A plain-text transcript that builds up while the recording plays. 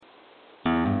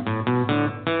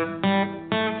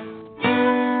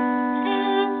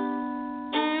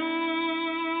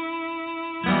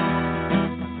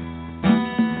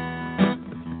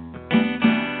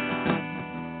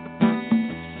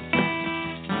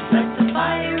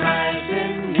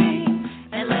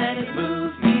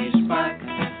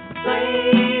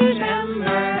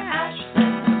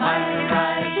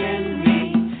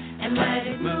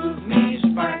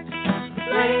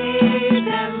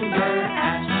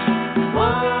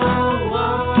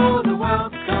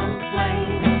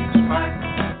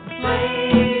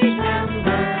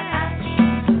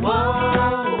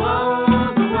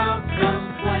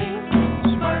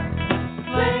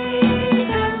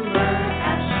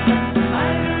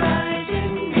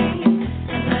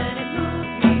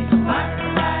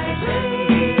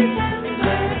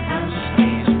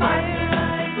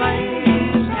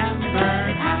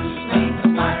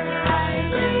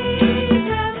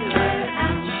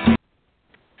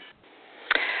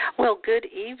good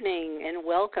evening and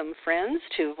welcome, friends,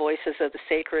 to Voices of the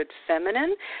Sacred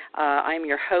Feminine. I'm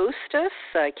your hostess,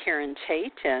 Karen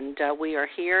Tate, and we are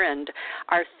here in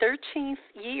our 13th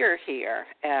year here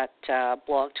at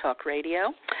Blog Talk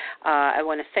Radio. I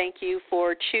want to thank you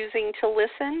for choosing to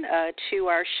listen to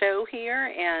our show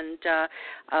here and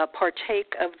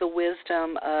partake of the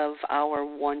wisdom of our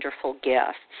wonderful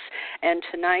guests. And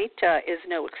tonight is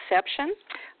no exception.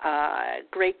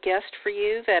 Great guest for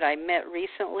you that I met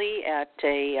recently at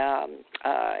a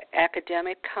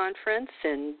academic conference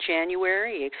in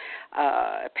January,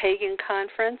 a pagan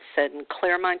conference in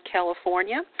Claremont,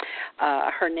 California.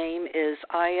 Her name is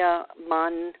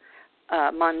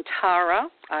Ayamanatara.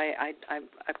 I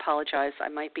apologize, I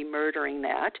might be murdering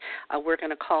that. We're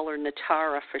going to call her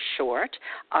Natara for short,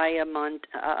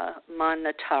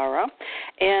 Ayamanatara.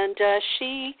 And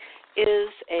she is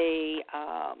a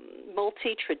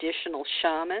multi-traditional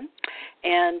shaman,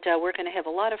 and we're going to have a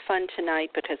lot of fun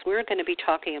tonight because we're going to be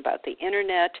talking about the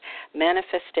internet,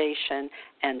 manifestation,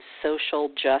 and social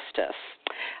justice.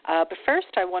 But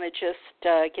first, I want to just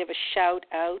give a shout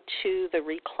out to the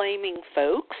Reclaiming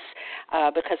folks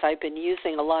because I've been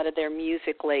using a lot of their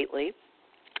music lately.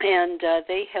 And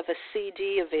they have a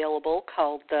CD available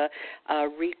called the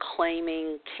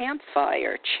Reclaiming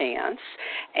Campfire Chants,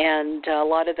 and a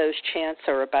lot of those chants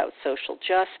are about social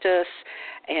justice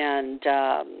and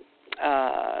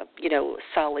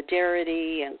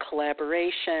solidarity and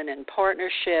collaboration and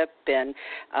partnership and,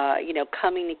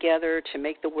 coming together to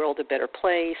make the world a better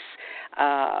place.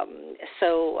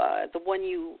 So the one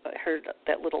you heard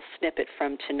that little snippet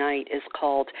from tonight is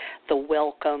called The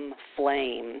Welcome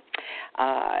Flame.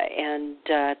 And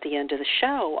at the end of the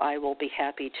show, I will be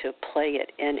happy to play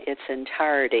it in its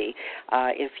entirety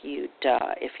if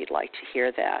you'd like to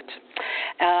hear that.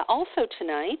 Also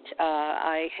tonight,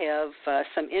 I have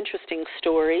some interesting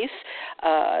stories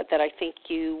that I think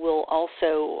you will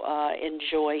also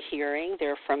enjoy hearing.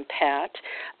 They're from Pat,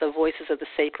 the Voices of the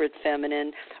Sacred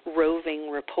Feminine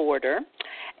roving reporter.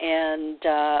 And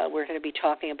we're going to be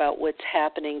talking about what's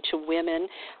happening to women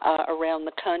around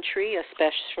the country,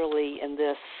 especially in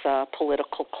this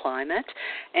political climate.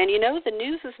 And the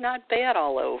news is not bad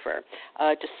all over,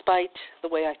 despite the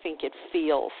way I think it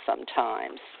feels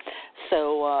sometimes.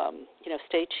 So,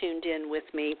 stay tuned in with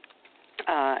me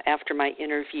after my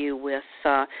interview with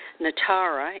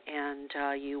Natara, and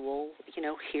you will,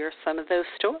 hear some of those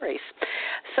stories.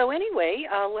 So anyway,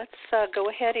 let's go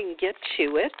ahead and get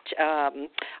to it.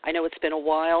 I know it's been a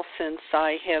while since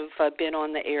I have been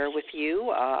on the air with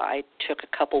you. I took a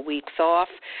couple weeks off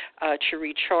to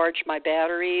recharge my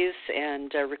batteries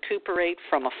and recuperate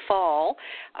from a fall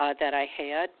that I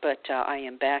had, but I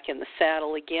am back in the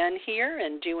saddle again here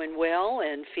and doing well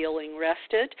and feeling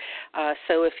rested.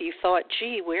 So if you thought,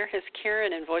 gee, where has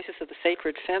Karen and Voices of the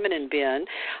Sacred Feminine been?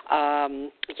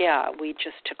 We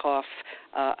just took off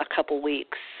a couple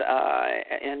weeks,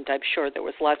 and I'm sure there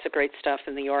was lots of great stuff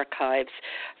in the archives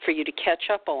for you to catch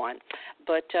up on.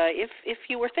 But if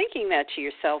you were thinking that to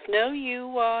yourself, no, you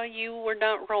were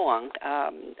not wrong.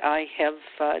 I have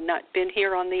not been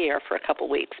here on the air for a couple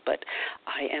weeks, but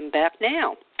I am back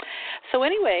now. So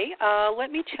anyway,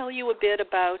 let me tell you a bit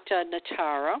about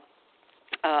Natara.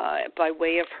 By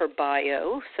way of her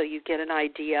bio, so you get an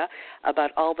idea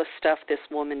about all the stuff this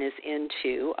woman is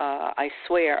into. I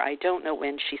swear I don't know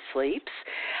when she sleeps,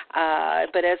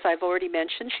 but as I've already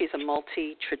mentioned, she's a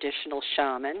multi-traditional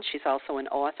shaman. She's also an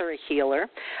author, a healer,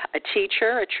 a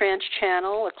teacher, a trance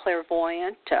channel, a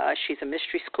clairvoyant. She's a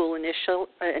mystery school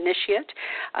initiate.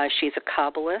 She's a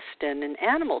kabbalist and an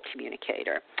animal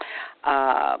communicator.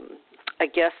 A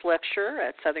guest lecturer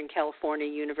at Southern California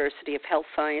University of Health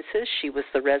Sciences. She was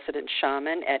the resident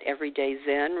shaman at Everyday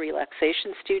Zen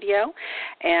Relaxation Studio,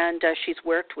 and she's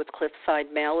worked with Cliffside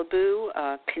Malibu,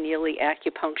 Keneally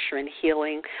Acupuncture and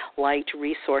Healing Light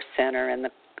Resource Center, and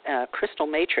the Crystal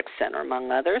Matrix Center,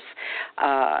 among others.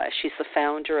 She's the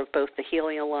founder of both the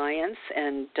Healing Alliance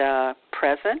and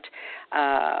Present.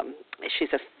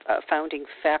 She's a founding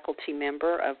faculty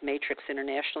member of Matrix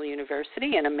International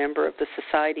University and a member of the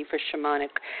Society for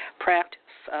Shamanic Practice,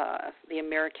 the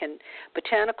American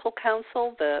Botanical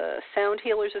Council, the Sound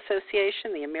Healers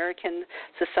Association, the American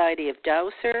Society of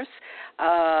Dowsers.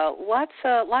 Lots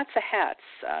of hats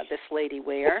this lady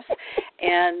wears.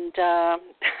 And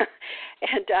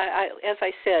as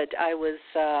I said, I was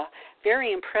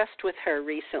very impressed with her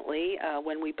recently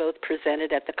when we both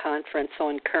presented at the conference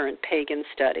on Current Pagan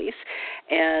Studies.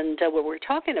 And what we're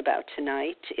talking about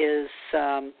tonight is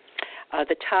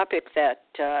the topic that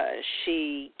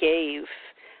she gave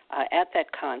at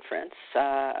that conference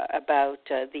about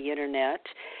the Internet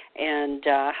and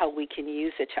how we can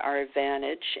use it to our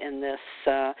advantage in this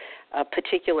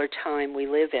particular time we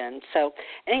live in. So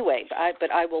anyway,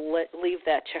 but I will leave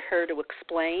that to her to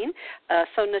explain.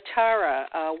 So Natara,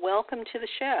 welcome to the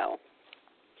show.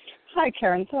 Hi,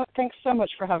 Karen. Thanks so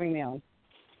much for having me on.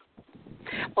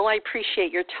 Well, I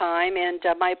appreciate your time, and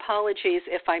my apologies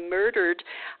if I murdered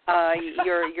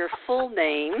your full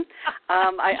name.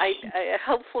 I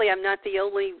hopefully I'm not the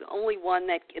only one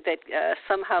that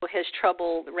somehow has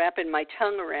trouble wrapping my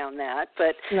tongue around that.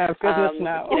 But no, goodness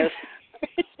no.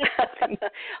 You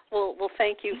know, well,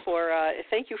 thank you for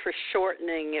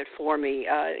shortening it for me.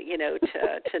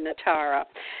 To Natara.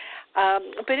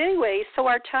 But anyway, so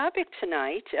our topic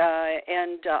tonight,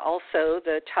 and also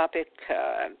the topic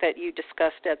that you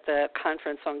discussed at the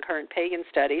conference on Current Pagan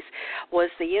Studies, was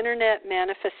the Internet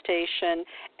manifestation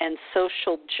and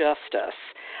social justice.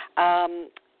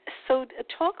 So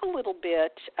talk a little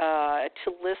bit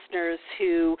to listeners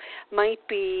who might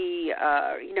be,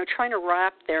 trying to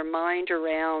wrap their mind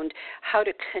around how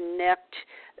to connect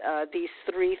these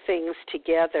three things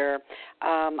together.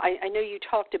 I know you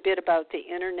talked a bit about the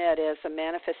Internet as a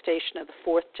manifestation of the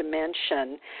fourth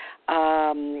dimension.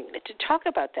 To talk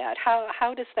about that,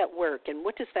 how does that work, and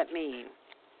what does that mean?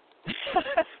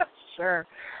 Sure.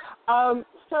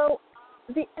 So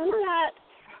the Internet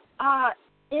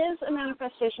is a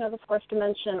manifestation of the fourth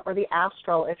dimension, or the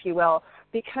astral, if you will,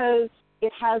 because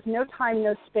it has no time,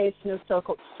 no space, no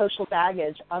social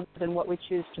baggage other than what we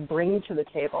choose to bring to the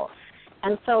table.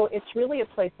 And so it's really a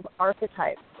place of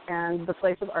archetypes, and the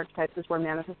place of archetypes is where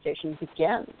manifestation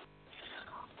begins.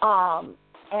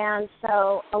 And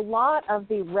so a lot of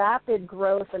the rapid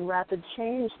growth and rapid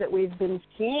change that we've been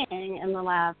seeing in the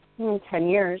last 10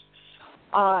 years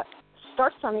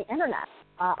starts on the Internet.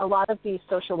 A lot of the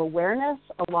social awareness,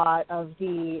 a lot of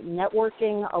the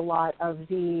networking, a lot of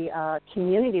the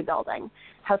community building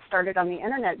has started on the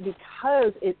Internet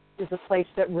because it is a place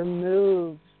that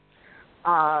removes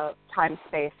time,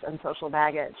 space, and social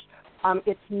baggage.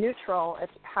 It's neutral,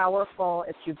 it's powerful,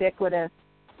 it's ubiquitous.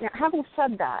 Now, having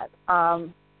said that,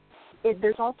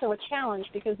 there's also a challenge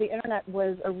because the Internet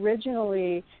was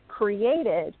originally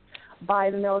created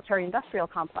by the military-industrial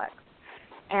complex.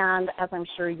 And as I'm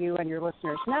sure you and your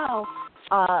listeners know,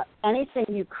 anything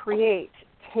you create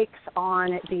takes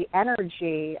on the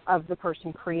energy of the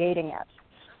person creating it,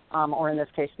 or in this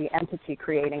case, the entity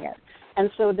creating it. And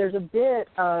so there's a bit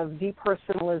of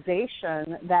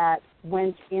depersonalization that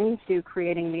went into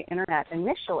creating the Internet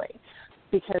initially,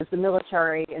 because the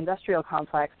military-industrial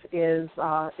complex is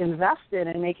invested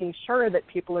in making sure that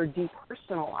people are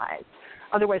depersonalized.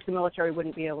 Otherwise, the military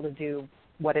wouldn't be able to do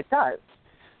what it does.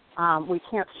 We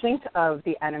can't think of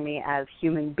the enemy as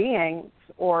human beings,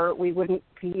 or we wouldn't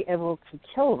be able to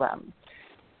kill them.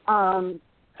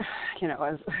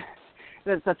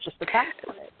 That's just the fact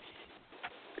of it.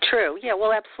 True. Yeah.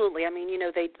 Well, absolutely. I mean,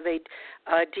 they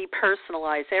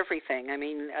depersonalize everything. I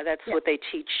mean, that's what they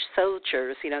teach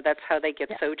soldiers. That's how they get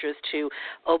soldiers to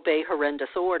obey horrendous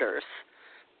orders.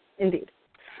 Indeed.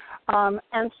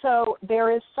 And so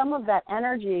there is some of that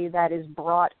energy that is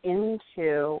brought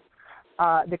into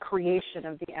the creation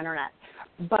of the Internet.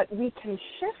 But we can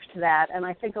shift that, and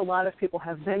I think a lot of people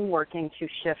have been working to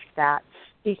shift that,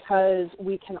 because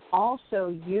we can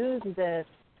also use this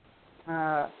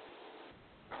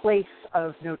place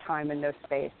of no time and no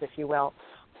space, if you will,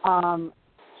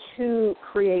 to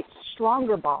create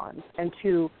stronger bonds and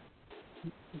to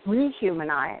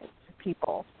rehumanize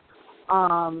people.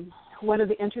 One of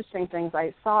the interesting things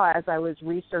I saw as I was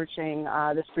researching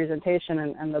this presentation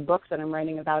and the books that I'm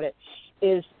writing about it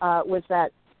was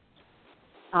that,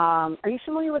 are you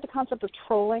familiar with the concept of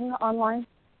trolling online?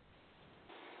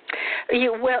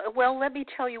 Well, let me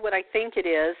tell you what I think it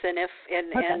is, and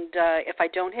if I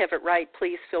don't have it right,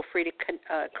 please feel free to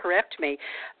correct me.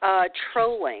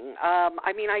 Trolling.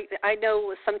 I mean, I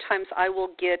know sometimes I will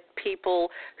get people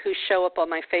who show up on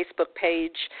my Facebook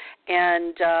page,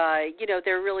 and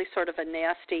they're really sort of a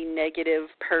nasty, negative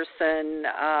person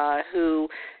who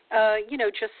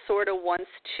just sort of wants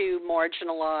to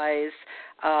marginalize,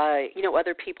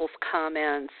 other people's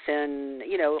comments and,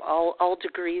 all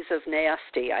degrees of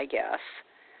nasty, I guess.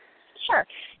 Sure.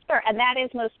 And that is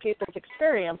most people's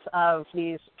experience of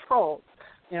these trolls.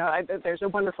 There's a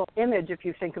wonderful image if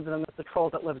you think of them as the troll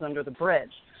that lives under the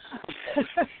bridge.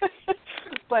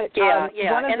 But and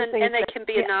they can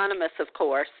be anonymous, of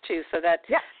course, too. So I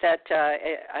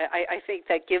think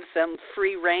that gives them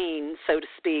free reign, so to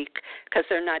speak, because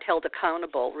they're not held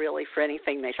accountable really for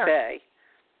anything they say.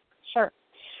 Sure.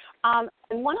 And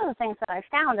one of the things that I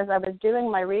found as I was doing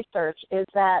my research is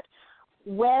that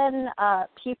when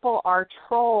people are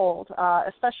trolled,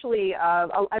 especially,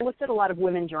 I looked at a lot of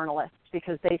women journalists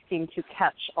because they seem to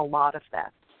catch a lot of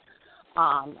this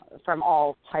from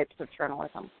all types of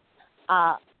journalism.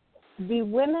 The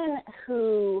women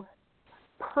who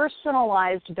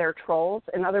personalized their trolls,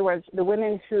 in other words, the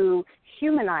women who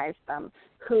humanized them,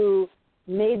 who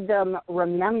made them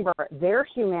remember their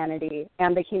humanity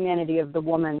and the humanity of the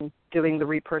woman doing the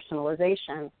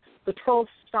repersonalization, the trolls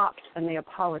stopped and they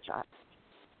apologized.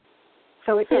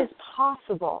 So it is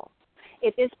possible.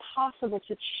 It is possible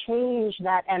to change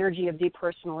that energy of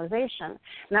depersonalization.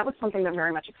 And that was something that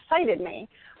very much excited me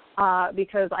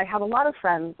because I have a lot of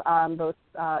friends, both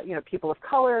people of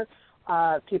color,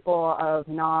 people of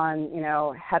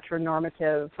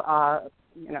non-heteronormative,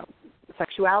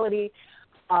 sexuality,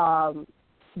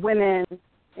 women,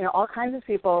 all kinds of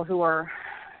people who are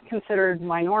considered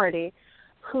minority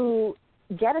who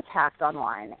get attacked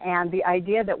online. And the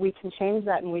idea that we can change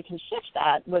that and we can shift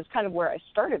that was kind of where I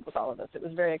started with all of this. It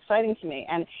was very exciting to me.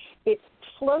 And it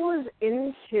flows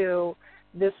into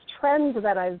this trend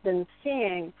that I've been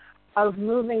seeing of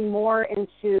moving more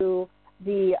into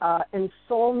the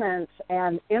ensoulment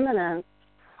and immanence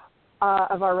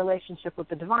of our relationship with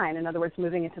the divine. In other words,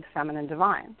 moving into the feminine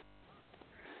divine.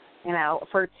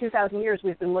 For 2,000 years,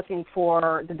 we've been looking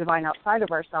for the divine outside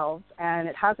of ourselves, and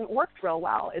it hasn't worked real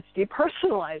well. It's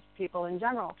depersonalized people in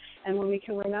general. And when we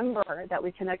can remember that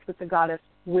we connect with the goddess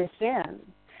within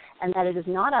and that it is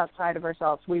not outside of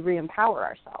ourselves, we re-empower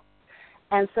ourselves.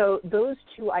 And so those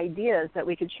two ideas, that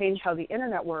we could change how the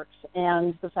internet works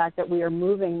and the fact that we are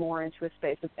moving more into a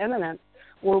space of immanence,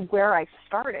 were where I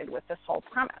started with this whole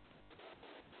premise.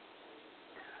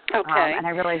 Okay. And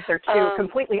I realize they're two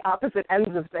completely opposite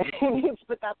ends of things,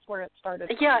 but that's where it started.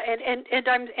 Yeah,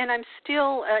 and I'm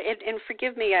still and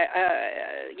forgive me,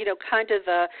 kind of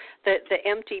the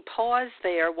empty pause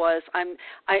there was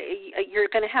you're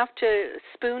going to have to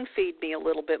spoon feed me a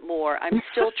little bit more. I'm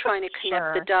still trying to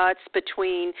connect the dots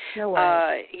between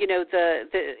the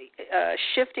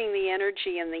shifting the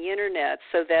energy in the internet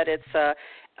so that it's a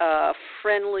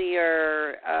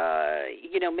friendlier,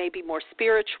 maybe more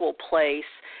spiritual place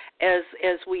as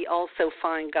we also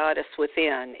find goddess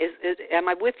within. Am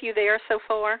I with you there so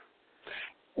far?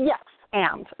 Yes,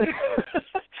 and.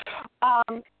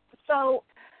 So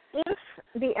if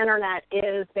the internet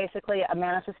is basically a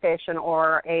manifestation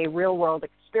or a real-world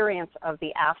experience of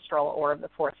the astral or of the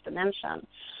fourth dimension,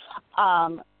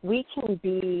 we can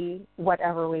be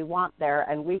whatever we want there,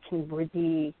 and we can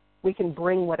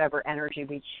bring whatever energy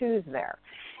we choose there.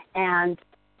 And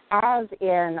as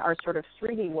in our sort of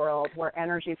 3D world where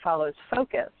energy follows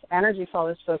focus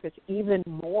even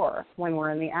more when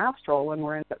we're in the astral, when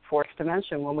we're in the fourth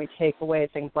dimension, when we take away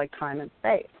things like time and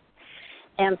space.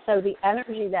 And so the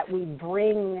energy that we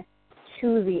bring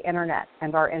to the internet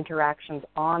and our interactions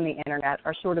on the internet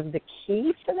are sort of the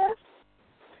key to this.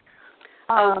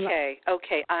 Okay.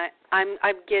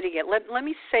 I'm getting it. Let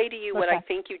me say to you what I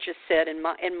think you just said in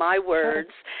my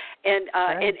words, and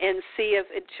see if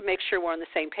to make sure we're on the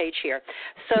same page here.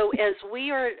 So as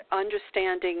we are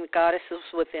understanding the goddesses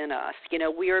within us,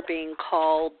 we are being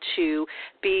called to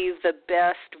be the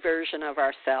best version of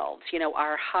ourselves,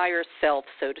 our higher self,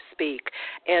 so to speak,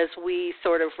 as we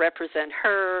sort of represent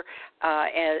her,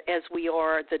 as we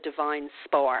are the divine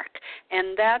spark.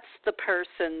 And that's the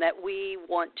person that we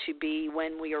want to be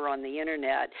when we are on the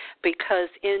internet, because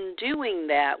in doing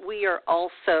that, we are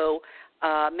also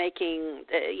making,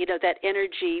 that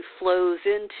energy flows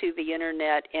into the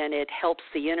internet, and it helps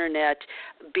the internet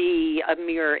be a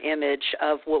mirror image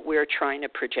of what we're trying to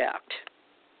project.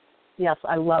 Yes,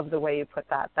 I love the way you put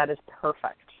that. That is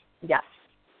perfect. Yes.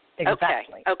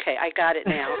 Exactly. Okay, I got it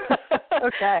now.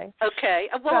 Okay.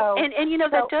 Well,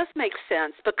 that does make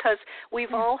sense, because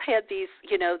we've all had these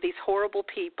horrible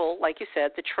people, like you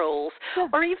said, the trolls,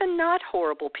 or even not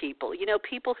horrible people,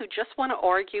 people who just want to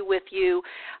argue with you,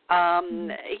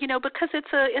 because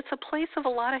it's a place of a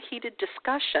lot of heated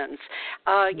discussions.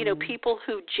 People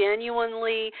who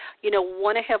genuinely,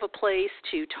 want to have a place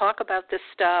to talk about this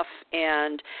stuff,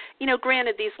 and,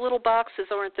 granted, these little boxes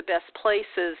aren't the best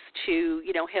places to,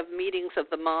 have meetings of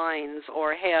the minds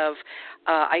or have,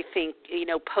 I think,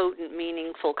 potent,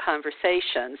 meaningful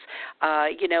conversations,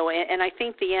 and I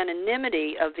think the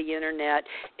anonymity of the internet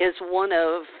is one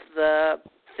of the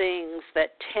things that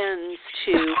tends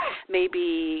to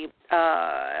maybe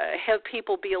have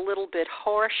people be a little bit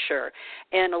harsher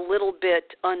and a little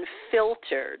bit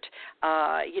unfiltered,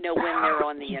 when they're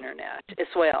on the internet as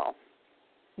well.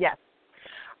 Yes.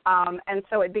 And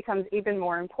so it becomes even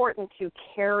more important to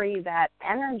carry that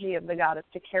energy of the goddess,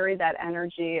 to carry that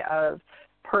energy of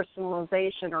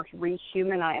personalization or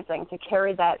rehumanizing to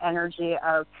carry that energy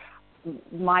of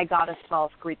my goddess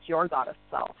self greets your goddess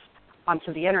self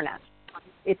onto the internet.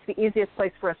 It's the easiest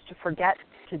place for us to forget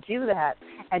to do that,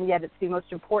 and yet it's the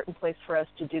most important place for us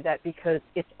to do that because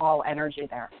it's all energy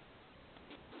there.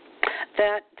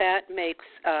 That makes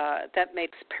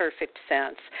perfect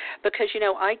sense, because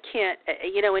I can't,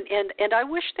 and I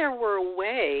wish there were a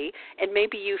way, and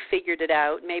maybe you figured it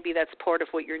out, maybe that's part of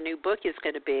what your new book is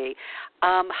going to be.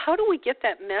 How do we get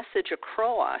that message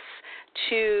across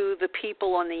to the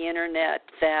people on the internet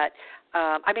that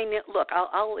look,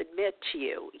 I'll admit to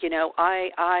you,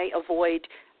 I avoid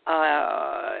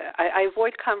I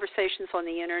avoid conversations on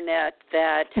the internet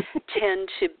that tend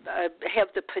to have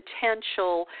the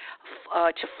potential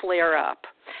to flare up.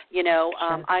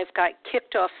 Sure. I've got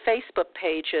kicked off Facebook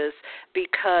pages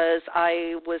because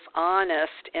I was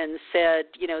honest and said,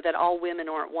 that all women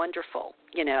aren't wonderful,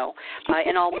 and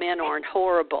all men aren't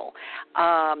horrible.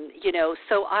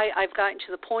 So I've gotten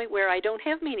to the point where I don't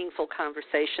have meaningful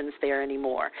conversations there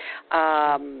anymore.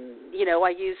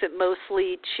 I use it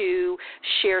mostly to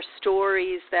share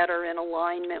stories that are in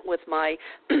alignment with my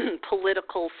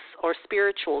political or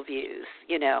spiritual views,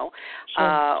 sure.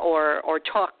 Or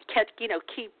talk,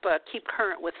 keep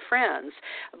current with friends.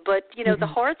 But the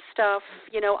hard stuff,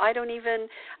 I don't even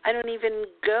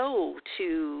go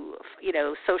to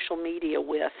social media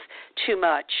with too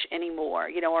much anymore,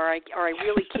 or I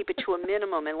really keep it to a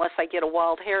minimum unless I get a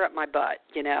wild hair up my butt,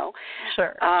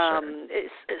 Sure.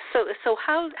 So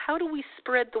how do we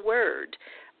spread the word?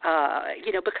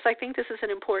 Because I think this is an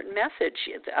important message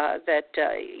that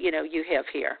you have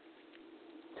here.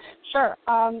 Sure.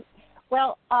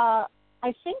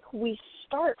 I think we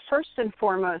start first and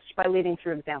foremost by leading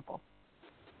through example.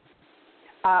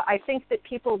 I think that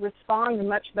people respond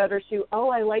much better to,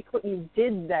 I like what you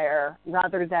did there,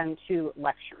 rather than to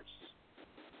lectures.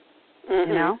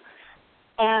 Mm-hmm.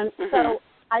 And so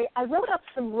I wrote up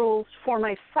some rules for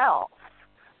myself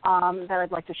that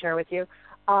I'd like to share with you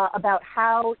about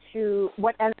how to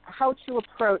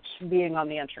approach being on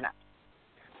the internet.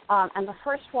 And the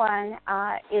first one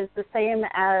is the same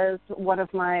as one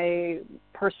of my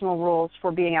personal rules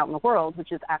for being out in the world,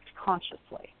 which is act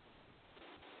consciously.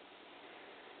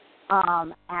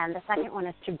 And the second one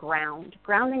is to ground.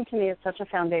 Grounding to me is such a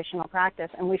foundational practice,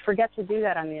 and we forget to do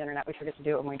that on the internet. We forget to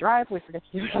do it when we drive. We forget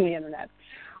to do it on the internet.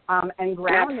 And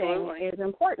grounding Absolutely. Is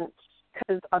important,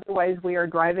 because otherwise we are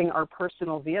driving our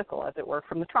personal vehicle, as it were,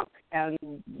 from the trunk, and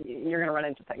you're going to run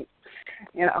into things,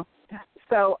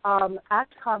 So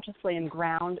act consciously and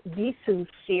ground. Be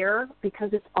sincere,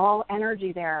 because it's all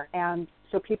energy there, and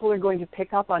so people are going to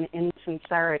pick up on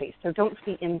insincerity. So don't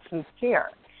be insincere.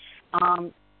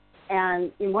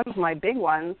 And one of my big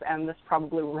ones, and this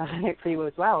probably will resonate for you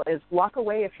as well, is walk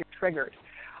away if you're triggered.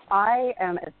 I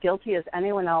am as guilty as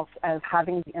anyone else as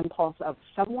having the impulse of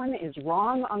someone is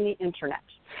wrong on the internet,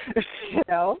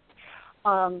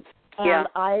 And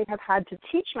I have had to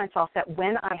teach myself that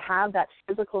when I have that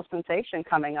physical sensation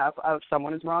coming up of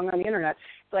someone is wrong on the internet,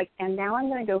 it's like, and now I'm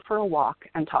going to go for a walk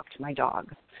and talk to my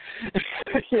dog,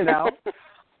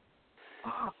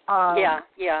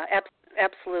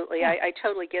 Absolutely. I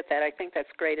totally get that. I think that's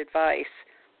great advice.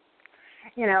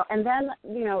 And then,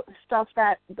 stuff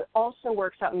that also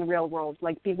works out in the real world,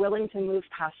 like be willing to move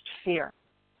past fear.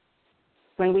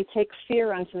 When we take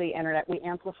fear onto the internet, we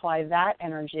amplify that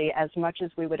energy as much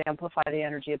as we would amplify the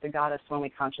energy of the goddess when we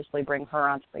consciously bring her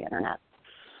onto the internet.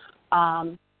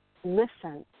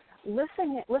 Listening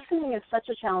is such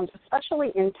a challenge,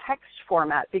 especially in text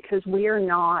format, because we are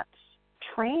not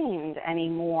trained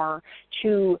anymore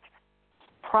to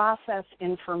process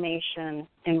information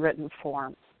in written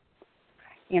form,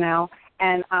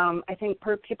 And I think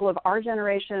people of our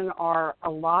generation are a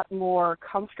lot more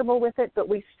comfortable with it, but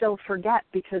we still forget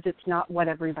because it's not what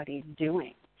everybody's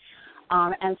doing.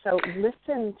 And so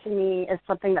listen to me is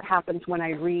something that happens when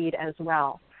I read as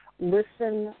well.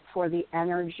 Listen for the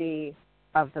energy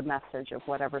of the message of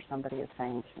whatever somebody is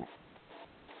saying to me.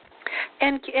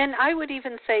 And I would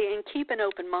even say, and keep an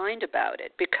open mind about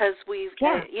it, because we've,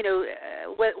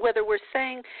 whether we're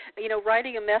saying,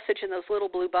 writing a message in those little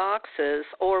blue boxes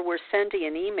or we're sending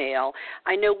an email,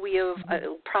 I know we have,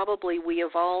 probably we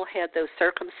have all had those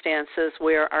circumstances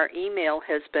where our email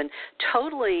has been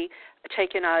totally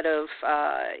taken out of,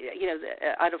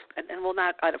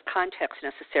 not out of context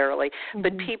necessarily,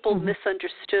 but people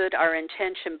misunderstood our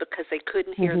intention because they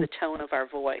couldn't hear the tone of our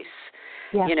voice,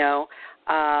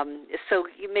 So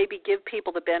you maybe give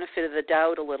people the benefit of the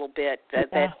doubt a little bit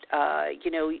that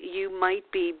you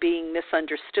might be being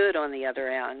misunderstood on the other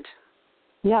end.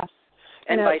 Yes.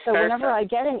 And vice versa. So whenever I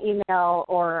get an email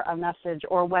or a message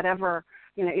or whatever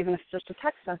even if it's just a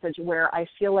text message where I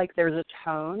feel like there's a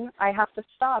tone, I have to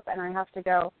stop and I have to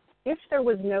go, if there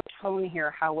was no tone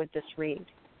here, how would this read?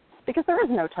 Because there is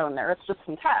no tone there. It's just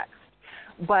some text.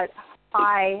 But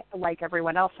I, like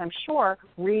everyone else, I'm sure,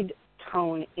 read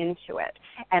tone into it.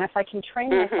 And if I can train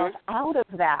myself out of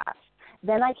that,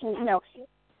 then I can,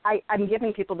 I'm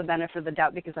giving people the benefit of the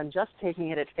doubt because I'm just taking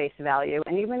it at face value.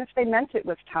 And even if they meant it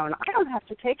with tone, I don't have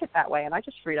to take it that way. And I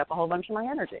just freed up a whole bunch of my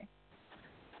energy.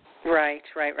 Right.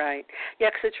 Yeah,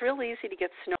 because it's real easy to get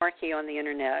snarky on the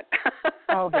internet.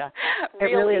 Oh, yeah. It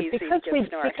really is.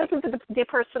 Because of the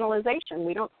depersonalization,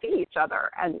 we don't see each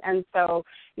other. And so,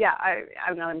 yeah,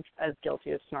 I'm not as guilty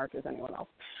of snark as anyone else.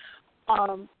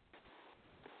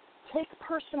 Take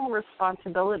personal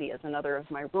responsibility is another of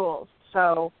my rules.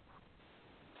 So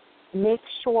make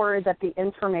sure that the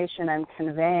information I'm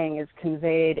conveying is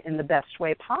conveyed in the best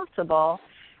way possible,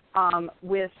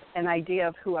 with an idea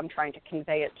of who I'm trying to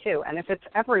convey it to. And if it's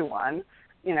everyone,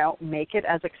 make it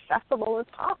as accessible as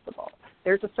possible.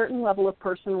 There's a certain level of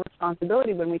personal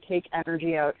responsibility when we take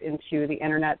energy out into the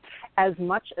internet, as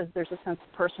much as there's a sense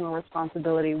of personal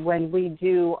responsibility when we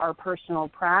do our personal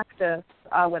practice,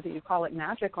 whether you call it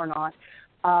magic or not,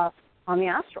 on the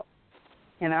astral.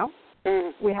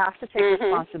 We have to take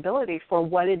responsibility for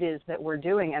what it is that we're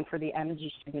doing and for the energy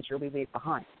signature we leave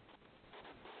behind.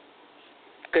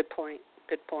 Good point.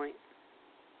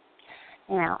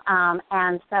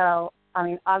 And so,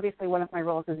 obviously one of my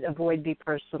rules is avoid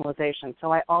depersonalization.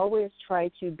 So I always try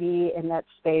to be in that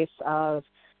space of,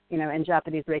 in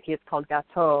Japanese Reiki it's called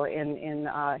gato. In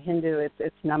Hindu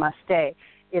it's namaste.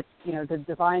 It's, the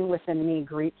divine within me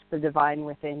greets the divine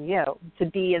within you. To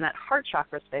be in that heart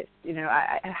chakra space,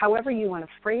 however you want to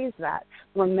phrase that,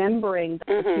 remembering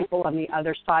that the people on the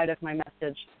other side of my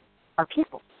message are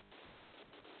people.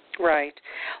 Right.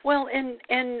 Well, and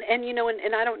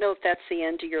I don't know if that's the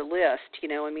end of your list.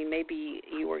 Maybe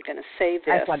you were going to say this,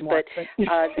 I have one more, but you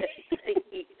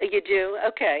do.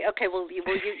 Okay. Well, you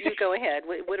go ahead.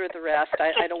 What are the rest?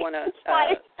 I don't want to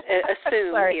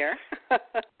assume here.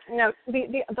 No,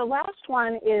 the last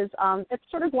one is it's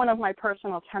sort of one of my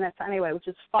personal tenets anyway, which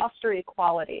is foster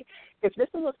equality. If this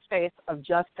is a space of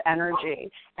just energy,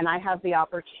 and I have the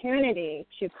opportunity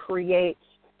to create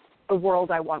the world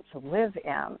I want to live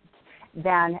in,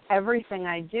 then everything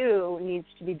I do needs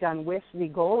to be done with the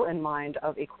goal in mind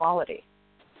of equality.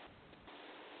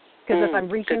 Because if I'm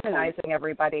rehumanizing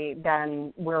everybody,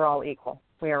 then we're all equal.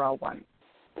 We are all one.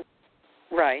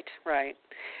 Right.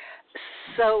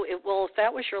 So, if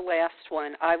that was your last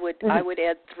one, I would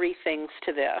add three things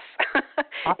to this.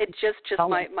 It's just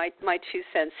my 2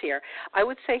 cents here. I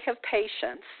would say have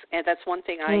patience, and that's one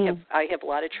thing I have a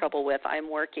lot of trouble with. I'm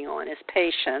working on is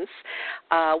patience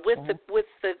with the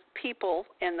people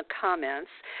in the comments,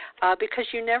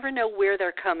 because you never know where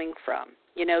they're coming from.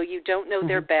 You don't know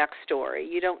their backstory.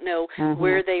 You don't know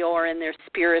where they are in their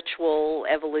spiritual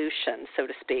evolution, so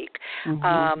to speak.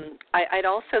 I'd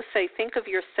also say think of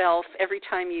yourself every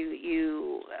time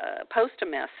you post a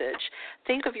message.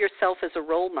 Think of yourself as a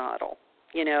role model.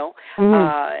 And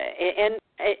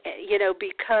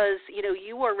because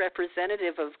you are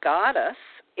representative of Goddess.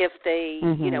 If they,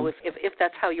 if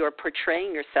that's how you're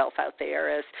portraying yourself out there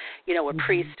as, a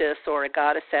priestess or a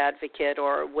goddess advocate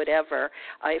or whatever,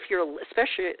 if you're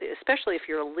especially if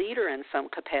you're a leader in some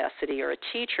capacity or a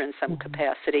teacher in some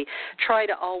capacity, try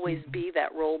to always be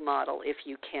that role model if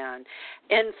you can.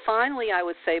 And finally, I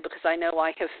would say, because I know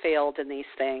I have failed in these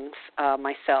things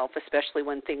myself, especially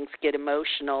when things get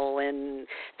emotional and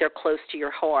they're close to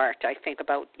your heart. I think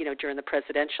about, during the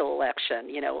presidential election,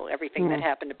 everything that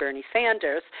happened to Bernie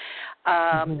Sanders.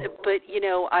 But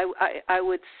I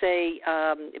would say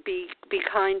be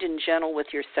kind and gentle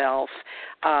with yourself.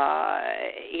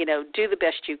 Do the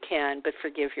best you can, but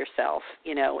forgive yourself.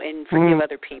 And forgive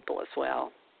other people as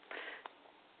well.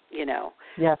 Yes,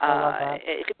 I love that.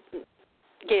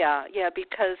 Yeah,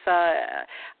 because I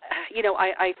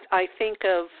think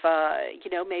of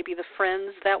maybe the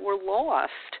friends that were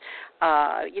lost,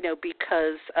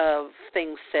 because of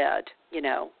things said,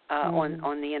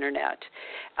 on the internet,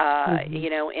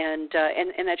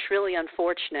 and that's really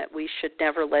unfortunate. We should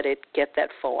never let it get that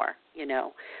far,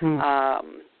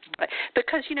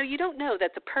 because you don't know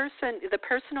that the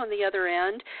person on the other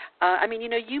end.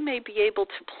 You may be able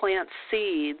to plant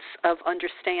seeds of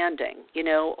understanding,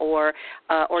 or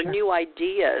new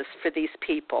ideas for these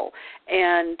people,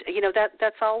 and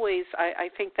that's always. I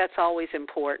think that's always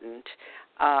important.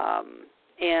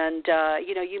 And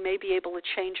you may be able to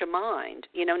change a mind.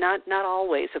 Not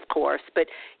always, of course, but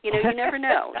you never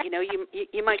know.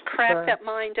 You might crack that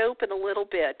mind open a little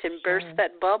bit and burst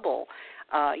that bubble.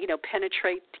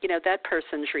 penetrate, that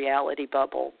person's reality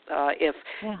bubble if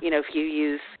you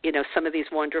use, some of these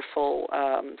wonderful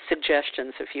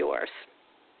suggestions of yours.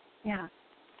 Yeah.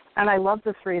 And I love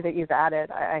the 3 that you've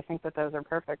added. I think that those are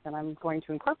perfect, and I'm going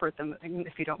to incorporate them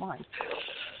if you don't mind.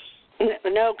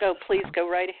 No, please go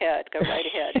right ahead. Go right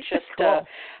ahead. Just, cool.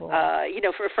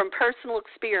 From personal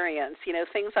experience,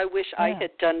 things I wish I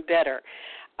had done better.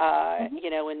 And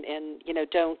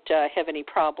don't have any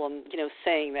problem,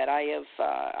 saying that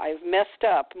I've messed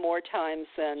up more times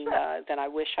than I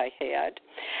wish I had.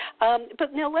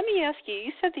 But now let me ask you.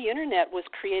 You said the internet was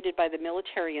created by the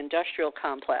military-industrial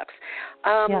complex.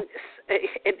 And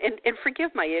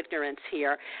forgive my ignorance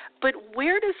here, but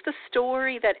where does the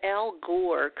story that Al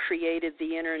Gore created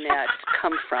the internet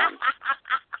come from?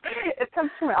 It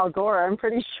comes from Al Gore, I'm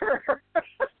pretty sure.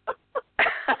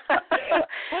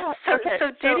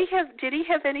 Did he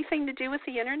have anything to do with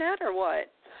the internet or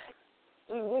what?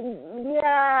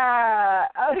 Yeah.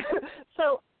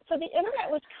 So the internet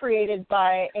was created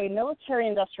by a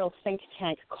military-industrial think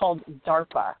tank called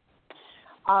DARPA.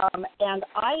 And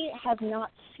I have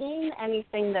not seen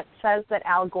anything that says that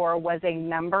Al Gore was a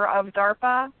member of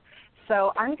DARPA.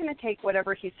 So I'm going to take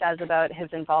whatever he says about his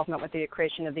involvement with the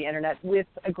creation of the internet with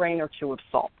a grain or two of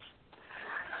salt.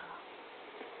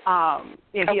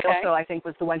 He also, I think,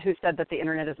 was the one who said that the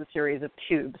internet is a series of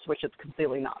tubes, which it's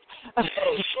completely not.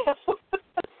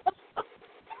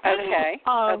 Okay.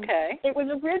 It was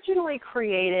originally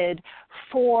created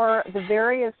for the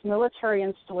various military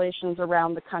installations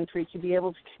around the country to be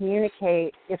able to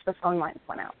communicate if the phone lines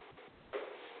went out.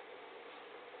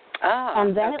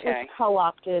 And then it was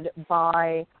co-opted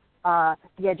by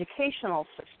the educational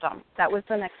system. That was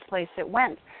the next place it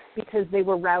went, because they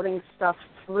were routing stuff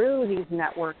through these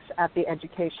networks at the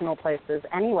educational places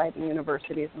anyway, the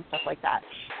universities and stuff like that.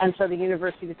 And so the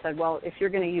university said, well, if you're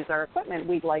going to use our equipment,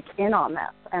 we'd like in on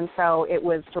this. And so it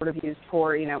was sort of used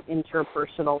for,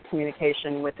 interpersonal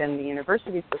communication within the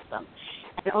university system.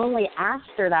 And only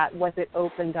after that was it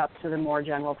opened up to the more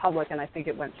general public, and I think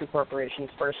it went through corporations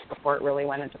first before it really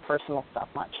went into personal stuff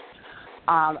much.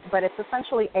 But it's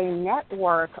essentially a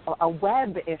network, a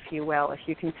web, if you will, if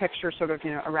you can picture sort of,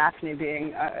 Arachne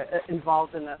being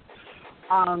involved in this,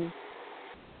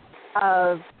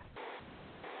 of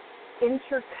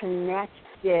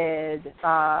interconnected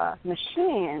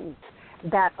machines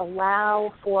that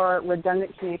allow for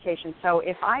redundant communication. So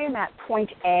if I am at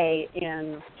point A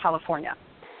in California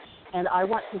and I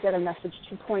want to get a message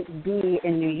to point B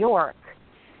in New York,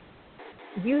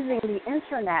 using the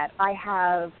internet, I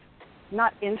have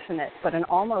not infinite, but an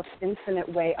almost infinite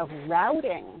way of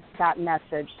routing that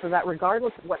message so that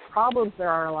regardless of what problems there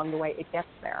are along the way, it gets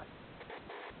there.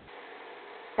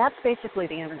 That's basically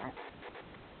the internet.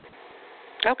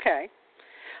 Okay.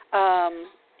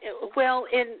 Well,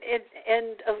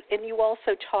 and you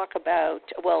also talk about,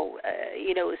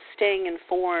 staying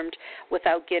informed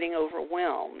without getting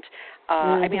overwhelmed.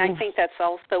 I mean, I think that's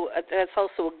also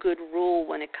a good rule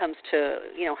when it comes to,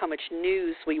 how much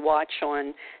news we watch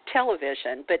on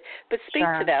television. But speak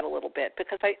to that a little bit,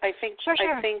 because I think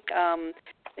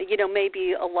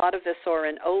maybe a lot of us are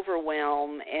in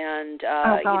overwhelm, and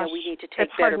we need to take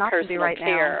better personal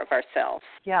care of ourselves.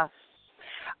 Yes.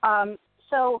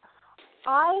 So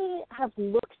I have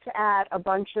looked at a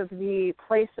bunch of the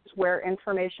places where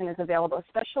information is available,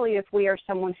 especially if we are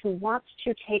someone who wants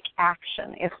to take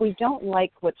action. If we don't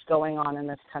like what's going on in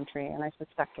this country, and I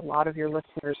suspect a lot of your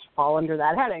listeners fall under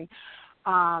that heading,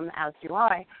 as do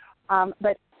I,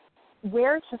 but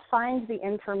where to find the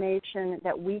information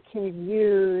that we can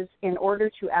use in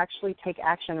order to actually take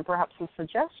action, and perhaps some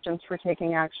suggestions for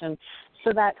taking action,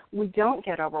 so that we don't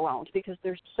get overwhelmed, because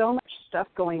there's so much stuff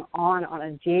going on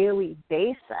a daily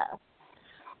basis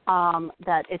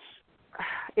that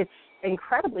it's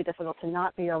incredibly difficult to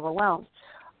not be overwhelmed.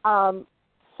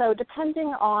 So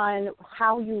depending on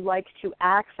how you like to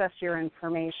access your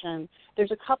information,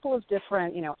 there's a couple of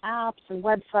different, apps and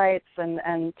websites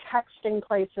and texting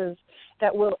places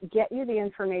that will get you the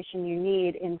information you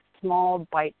need in small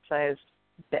bite-sized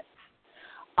bits.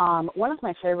 One of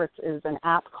my favorites is an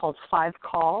app called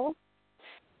 5Call,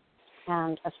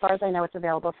 and as far as I know, it's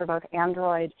available for both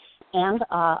Android and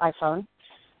iPhone.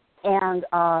 And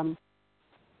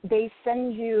they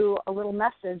send you a little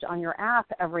message on your app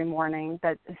every morning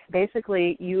that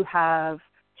basically here are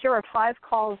 5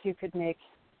 calls you could make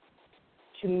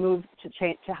to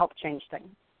help change things.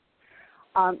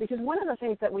 Because one of the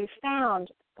things that we found,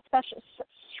 especially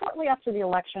shortly after the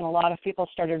election, a lot of people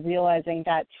started realizing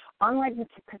that online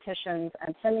petitions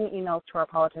and sending emails to our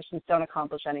politicians don't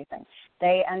accomplish anything.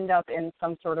 They end up in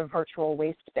some sort of virtual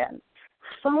waste bin.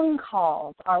 Phone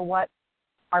calls are what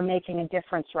are making a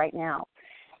difference right now.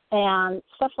 And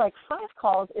stuff like 5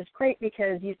 calls is great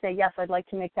because you say, yes, I'd like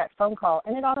to make that phone call,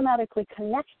 and it automatically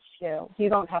connects you. You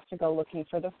don't have to go looking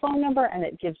for the phone number, and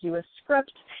it gives you a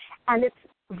script, and it's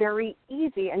very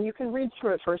easy, and you can read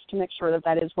through it first to make sure that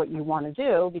that is what you want to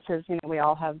do, because, you know, we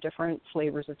all have different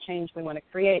flavors of change we want to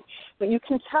create. But you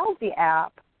can tell the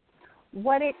app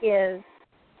what it is,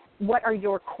 what are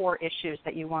your core issues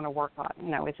that you want to work on. You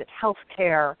know, is it health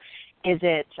care? Is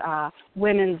it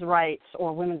women's rights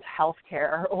or women's health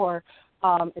care? Or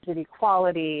is it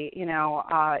equality? You know,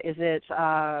 is it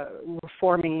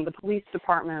reforming the police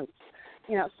departments?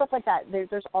 You know, stuff like that.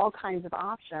 There's all kinds of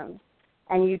options.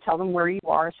 And you tell them where you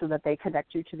are so that they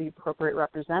connect you to the appropriate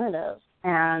representative.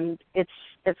 And it's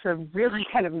a really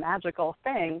kind of magical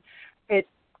thing. It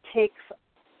takes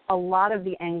a lot of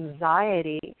the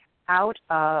anxiety out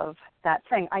of that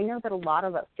thing. I know that a lot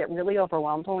of us get really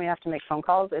overwhelmed when we have to make phone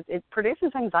calls. It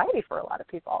produces anxiety for a lot of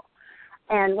people.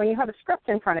 And when you have a script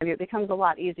in front of you, it becomes a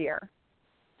lot easier.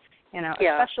 You know,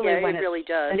 especially when it really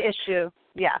does. An issue.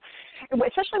 Yeah,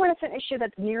 especially when it's an issue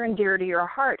that's near and dear to your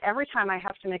heart. Every time I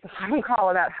have to make a phone call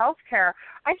about health care,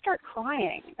 I start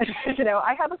crying. You know,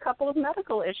 I have a couple of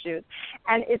medical issues,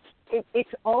 and it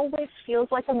always feels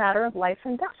like a matter of life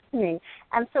and death to me.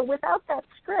 And so without that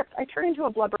script, I turn into a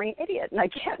blubbering idiot, and I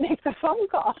can't make the phone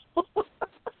call.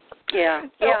 Yeah,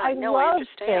 so yeah, I I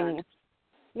understand. Things.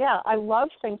 Yeah, I love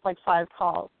things like 5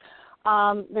 calls.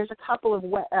 There's a couple of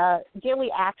daily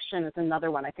action is another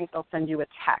one. I think they'll send you a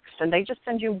text, and they just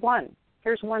send you one.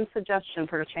 Here's one suggestion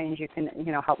for a change you can,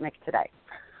 you know, help make today.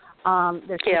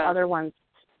 There's some other ones.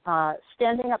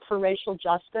 Standing Up for Racial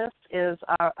Justice is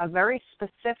a very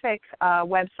specific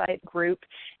website group.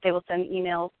 They will send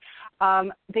emails.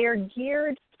 They're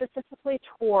geared specifically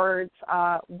towards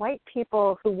white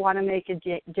people who want to make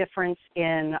a difference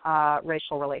in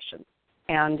racial relations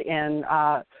and in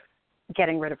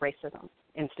getting rid of racism,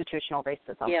 institutional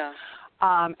racism. Yeah.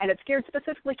 And it's geared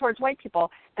specifically towards white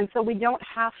people. And so we don't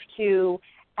have to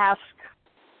ask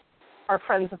our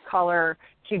friends of color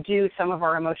to do some of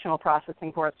our emotional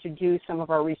processing for us, to do some of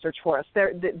our research for us.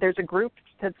 There's a group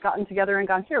that's gotten together and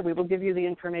gone, here, we will give you the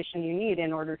information you need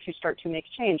in order to start to make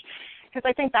change. Because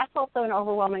I think that's also an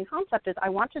overwhelming concept is I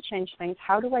want to change things.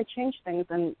 How do I change things?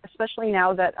 And especially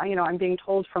now that, you know, I'm being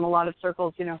told from a lot of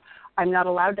circles, you know, I'm not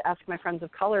allowed to ask my friends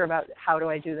of color about how do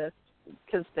I do this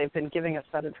because they've been giving us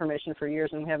that information for years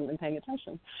and we haven't been paying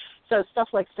attention. So stuff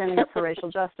like Standing Up for Racial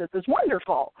Justice is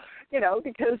wonderful, you know,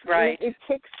 because it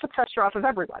takes the pressure off of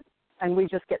everyone. And we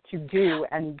just get to do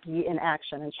and be in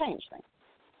action and change things.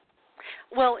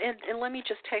 Well, and let me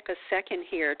just take a second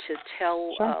here to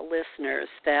tell listeners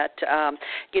that,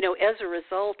 you know, as a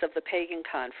result of the Pagan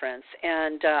Conference,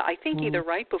 and I think either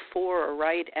right before or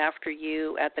right after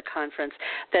you at the conference,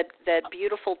 that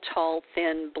beautiful, tall,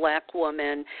 thin black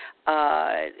woman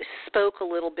spoke a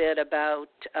little bit about,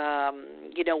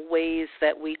 you know, ways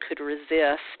that we could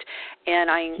resist,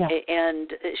 and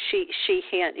she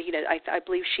had, you know, I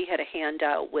believe she had a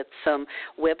handout with some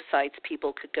websites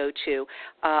people could go to.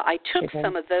 I took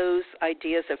some of those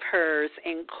ideas of hers,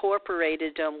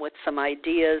 incorporated them with some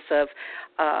ideas of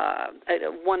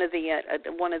one of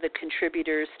the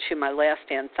contributors to my last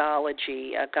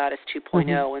anthology, Goddess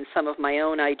 2.0, and some of my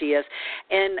own ideas,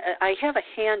 and I have a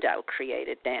handout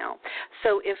created now.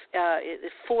 So if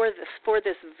for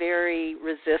this very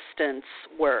resistance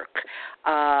work,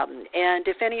 and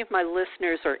if any of my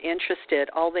listeners are interested,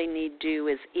 all they need to do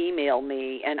is email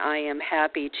me, and I am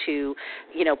happy to,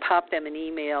 you know, pop them an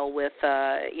email with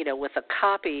you know, with a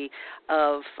copy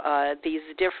of these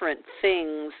different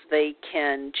things they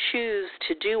can choose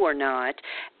to do or not,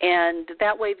 and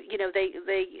that way, you know,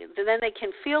 then they can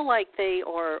feel like they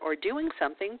are doing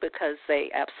something, because they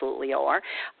absolutely are,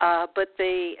 but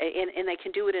they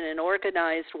can do it in an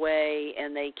organized way,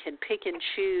 and they can pick and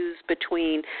choose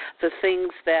between the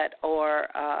things that are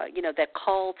you know, that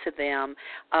call to them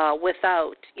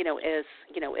without, you know,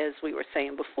 as we were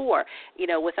saying before, you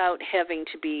know, without having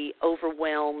to be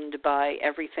overwhelmed by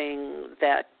everything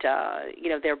that you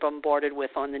know, they're bombarded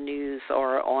with on the news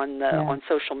or on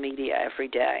social media every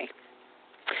day.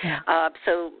 Yeah.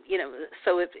 So, you know,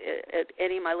 so if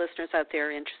any of my listeners out there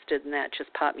are interested in that,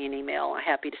 just pop me an email. I'm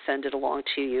happy to send it along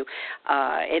to you.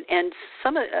 And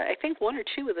some of, I think one or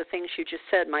two of the things you just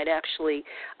said might actually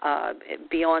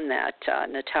be on that,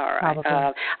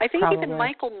 Natara. I think even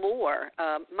Michael Moore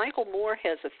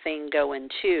has a thing going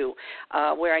too,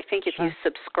 where I think if you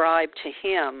subscribe to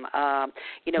him,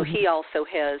 you know, he also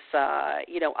has,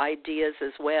 you know, ideas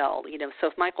as well. You know, so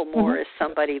if Michael Moore is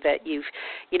somebody that you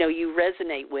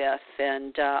resonate resonate with,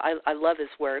 and I love his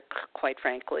work, quite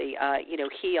frankly.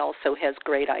 He also has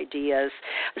great ideas.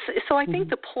 So I think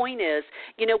the point is,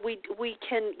 we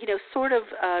can, sort of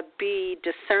be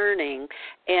discerning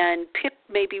and pick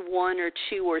maybe one or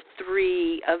two or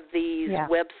three of these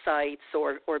websites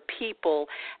or people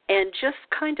and just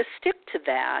kind of stick to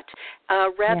that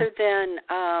rather than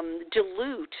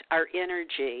dilute our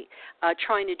energy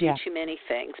trying to do too many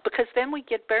things, because then we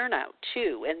get burnout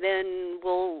too, and then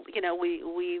we'll,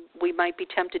 we might be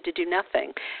tempted to do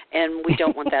nothing, and we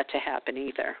don't want that to happen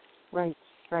either. Right.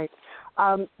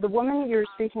 The woman you're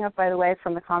speaking of, by the way,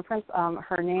 from the conference,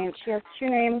 her name, she has two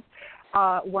names.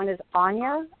 One is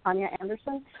Anya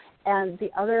Anderson, and the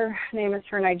other name is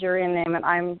her Nigerian name, and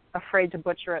I'm afraid to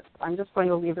butcher it. I'm just going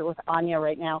to leave it with Anya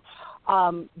right now.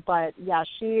 But, yeah,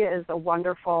 she is a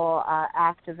wonderful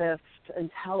activist,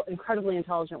 incredibly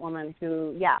intelligent woman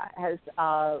who, has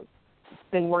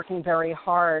been working very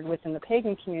hard within the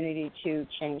pagan community to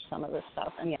change some of this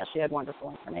stuff. And, she had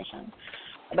wonderful information.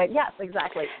 But, yes,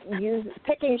 exactly.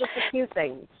 Picking just a few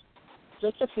things.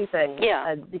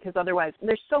 Because otherwise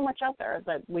there's so much out there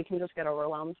that we can just get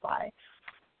overwhelmed by.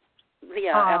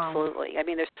 Yeah, absolutely. I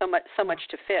mean, there's so much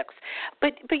to fix.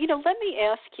 But let me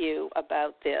ask you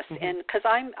about this, and because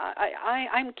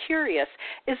I'm curious,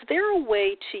 is there a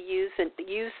way to use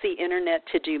the internet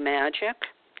to do magic?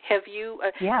 Have you,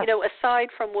 aside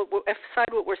what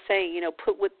we're saying,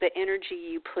 put with the energy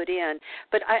you put in,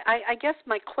 but I guess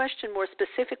my question more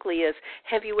specifically is,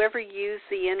 have you ever used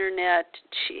the internet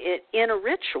in a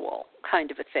ritual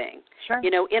kind of a thing? Sure.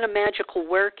 In a magical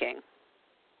working?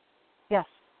 Yes.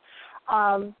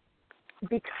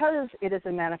 Because it is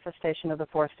a manifestation of the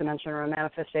fourth dimension or a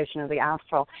manifestation of the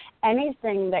astral,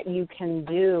 anything that you can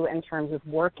do in terms of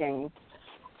working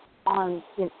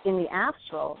in the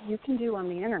astral, you can do on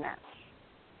the internet,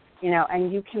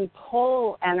 and you can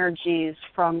pull energies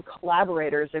from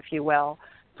collaborators, if you will,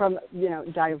 from,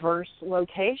 diverse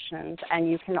locations, and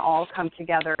you can all come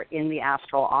together in the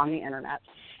astral on the internet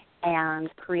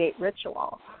and create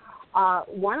ritual.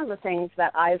 One of the things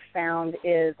that I've found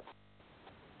is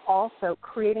also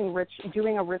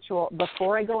doing a ritual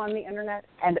before I go on the internet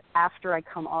and after I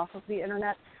come off of the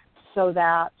internet, so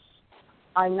that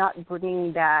I'm not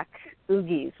bringing back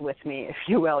oogies with me, if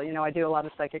you will. I do a lot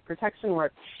of psychic protection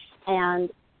work. And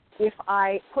if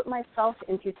I put myself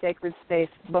into sacred space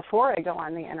before I go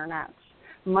on the internet,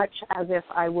 much as if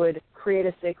I would create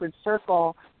a sacred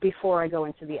circle before I go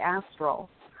into the astral,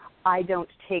 I don't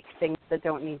take things that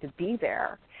don't need to be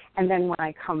there. And then when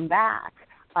I come back,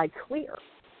 I clear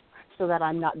so that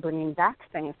I'm not bringing back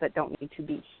things that don't need to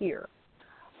be here.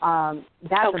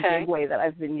 That's a big way that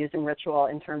I've been using ritual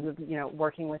in terms of,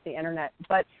 working with the internet.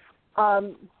 But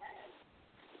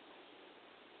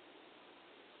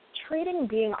treating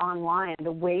being online,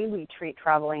 the way we treat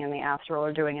traveling in the astral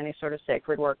or doing any sort of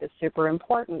sacred work is super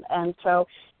important. And so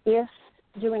if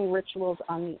doing rituals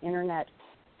on the internet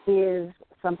is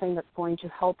something that's going to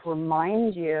help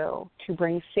remind you to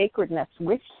bring sacredness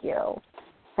with you,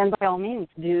 then by all means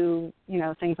do,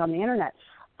 things on the internet.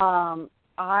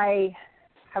 I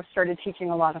have started teaching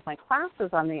a lot of my classes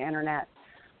on the internet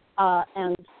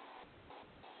and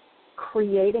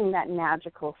creating that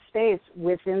magical space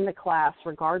within the class,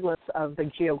 regardless of the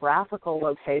geographical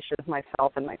location of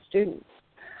myself and my students.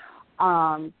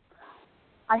 I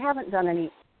haven't done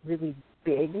any really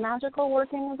big magical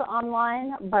workings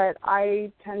online, but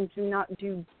I tend to not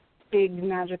do big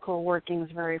magical workings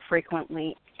very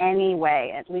frequently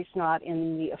anyway, at least not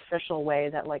in the official way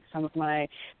that like some of my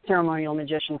ceremonial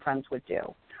magician friends would do.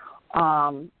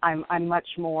 I'm much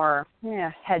more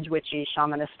hedge witchy,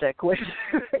 shamanistic with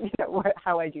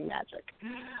how I do magic.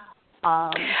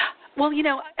 Well,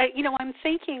 I'm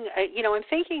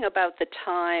thinking about the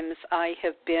times I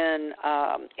have been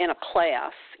in a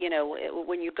class.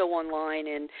 When you go online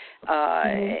and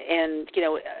and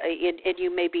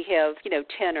you maybe have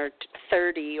 10 or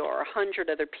 30 or 100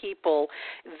 other people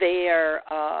there,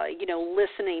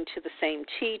 listening to the same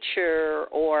teacher,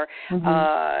 or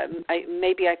I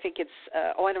think it's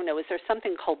I don't know. Is there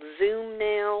something called Zoom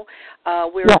now,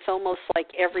 where it's almost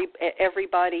like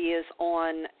everybody is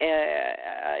on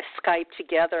Skype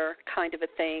together, kind of a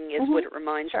thing, is what it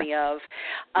reminds me of.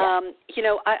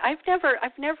 I've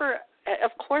never.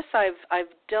 Of course, I've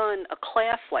done a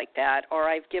class like that, or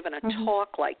I've given a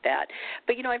talk like that,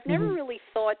 but I've never really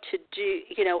thought to do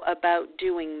about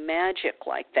doing magic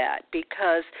like that,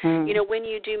 because when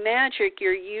you do magic,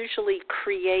 you're usually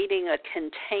creating a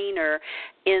container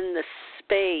in the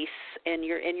space, and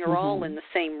you're all in the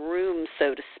same room,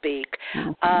 so to speak.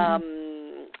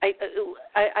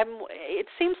 It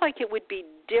seems like it would be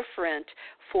different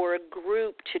for a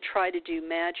group to try to do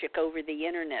magic over the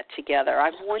internet together. I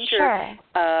wonder Sure.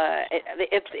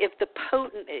 if the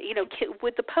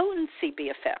would the potency be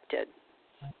affected?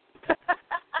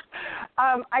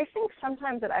 I think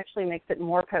sometimes it actually makes it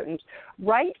more potent.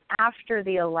 Right after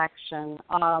the election,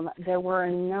 there were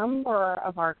a number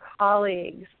of our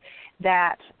colleagues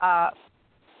that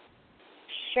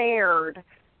shared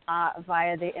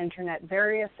via the internet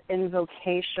various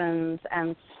invocations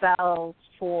and spells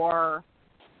for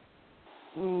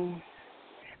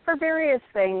various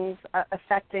things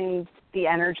affecting the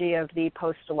energy of the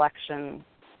post-election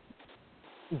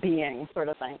being, sort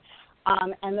of thing.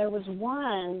 And there was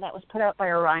one that was put out by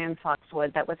Orion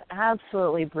Foxwood that was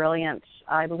absolutely brilliant.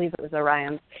 I believe it was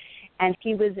Orion's. And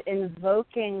he was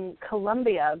invoking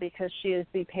Columbia because she is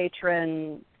the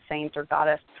patron saint or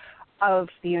goddess of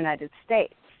the United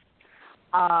States.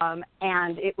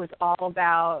 And it was all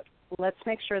about, let's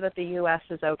make sure that the U.S.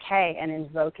 is okay, and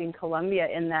invoking Columbia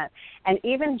in that. And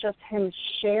even just him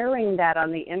sharing that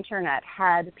on the internet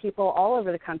had people all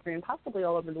over the country and possibly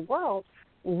all over the world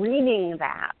reading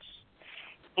that.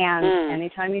 And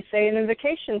anytime you say an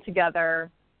invocation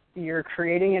together, you're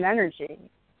creating an energy.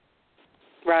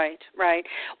 Right.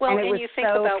 Well, and you think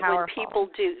so about powerful. when people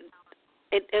do.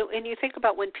 And you think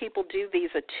about when people do these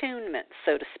attunements,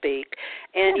 so to speak,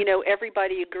 and,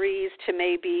 everybody agrees to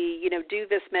maybe, do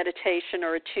this meditation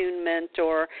or attunement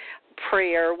or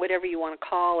prayer, whatever you want to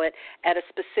call it, at a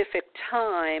specific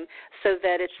time so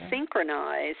that it's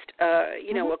synchronized,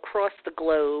 across the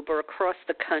globe or across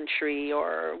the country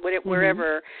or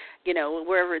wherever,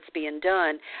 wherever it's being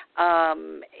done.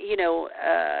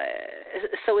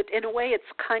 So in a way it's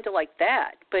kind of like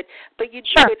that. But you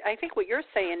do it, I think what you're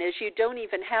saying is you don't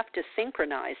even have to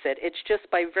synchronize it. It's just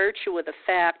by virtue of the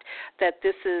fact that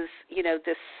this is,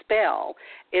 this spell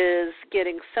is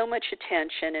getting so much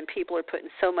attention and people are putting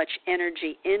so much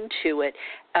energy into it.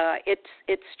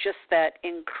 It's just that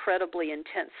incredibly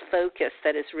intense focus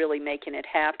that is really making it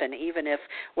happen, even if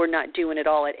we're not doing it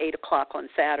all at 8 o'clock on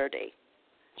Saturday.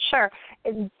 Sure.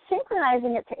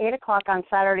 Synchronizing it to 8 o'clock on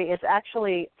Saturday is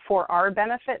actually for our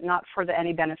benefit, not for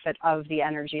any benefit of the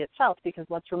energy itself, because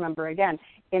let's remember again,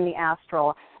 in the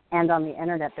astral and on the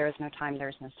internet, there is no time,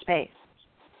 there's no space.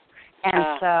 And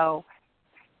so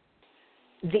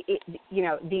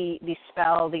the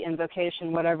spell, the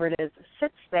invocation, whatever it is,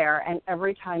 sits there, and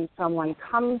every time someone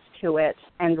comes to it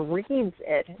and reads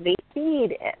it, they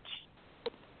feed it,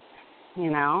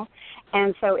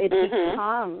 and so it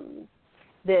becomes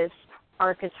this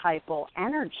archetypal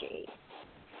energy,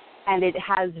 and it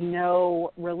has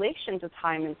no relation to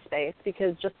time and space,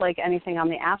 because just like anything on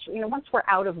the astral, once we're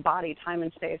out of body, time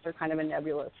and space are kind of a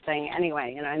nebulous thing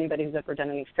anyway. Anybody who's ever done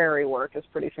any fairy work is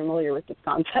pretty familiar with this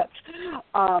concept.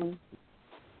 But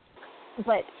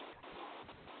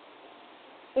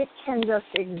it can just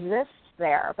exist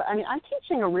there. But I'm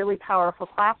teaching a really powerful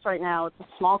class right now. It's a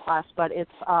small class, but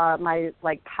it's my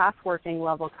path-working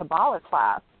level Kabbalah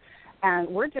class. And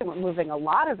we're moving a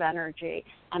lot of energy,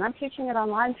 and I'm teaching it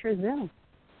online through Zoom.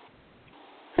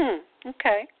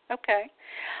 Okay.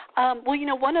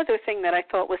 Well, one other thing that I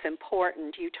thought was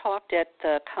important, you talked at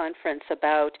the conference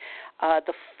about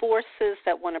the forces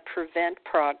that want to prevent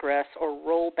progress or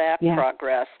roll back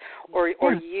progress or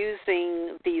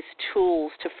using these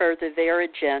tools to further their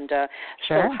agenda.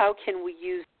 Sure. So how can we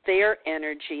use their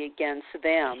energy against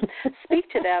them? Speak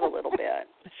to that a little bit.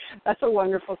 That's a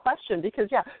wonderful question because,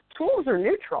 tools are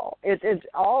neutral. It's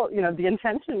all, the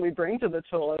intention we bring to the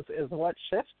tool is what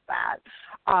shifts that.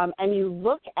 And you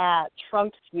look at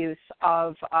Trump's use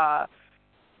of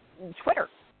Twitter,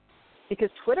 because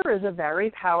Twitter is a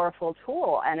very powerful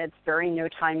tool, and it's very no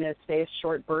time, no space,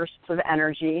 short bursts of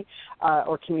energy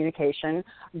or communication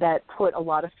that put a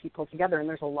lot of people together. And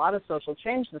there's a lot of social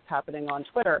change that's happening on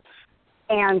Twitter.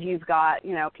 And you've got,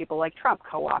 people like Trump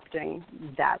co-opting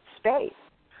that space.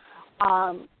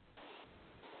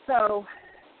 So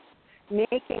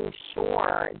making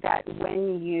sure that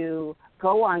when you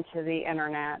go onto the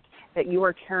internet that you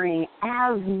are carrying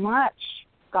as much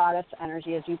goddess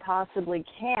energy as you possibly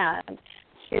can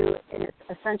to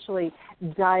essentially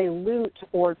dilute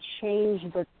or change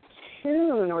the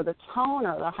tune or the tone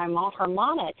or the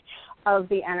harmonic of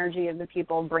the energy of the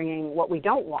people bringing what we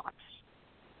don't want.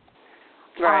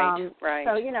 Right.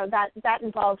 So, that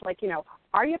involves,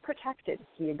 are you protected?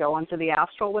 Can you go onto the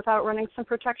astral without running some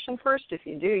protection first? If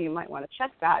you do, you might want to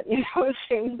check that.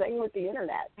 Same thing with the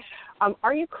internet.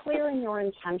 Are you clear in your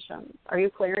intentions? Are you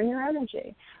clear in your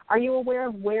energy? Are you aware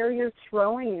of where you're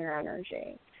throwing your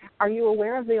energy? Are you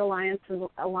aware of the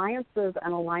alliances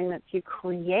and alignments you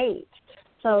create?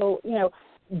 So,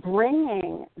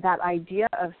 bringing that idea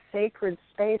of sacred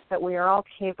space that we are all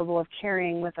capable of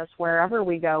carrying with us wherever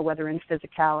we go, whether in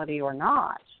physicality or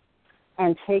not,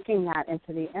 and taking that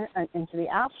into the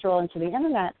astral, into the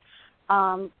internet,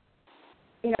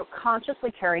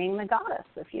 consciously carrying the goddess,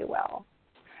 if you will.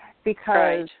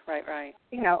 Because, right.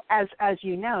 As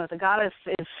you know, the goddess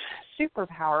is super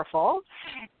powerful,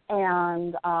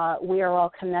 and we are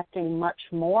all connecting much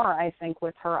more, I think,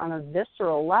 with her on a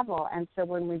visceral level. And so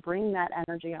when we bring that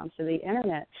energy onto the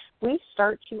internet, we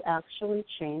start to actually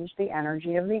change the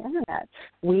energy of the internet.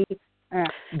 We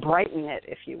brighten it,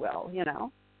 if you will,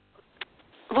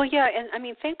 Well, yeah, and I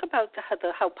mean, think about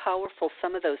how powerful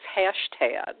some of those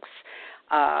hashtags,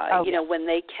 when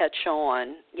they catch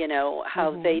on,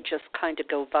 how they just kind of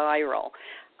go viral.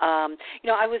 I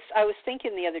was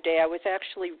thinking the other day, I was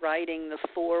actually writing the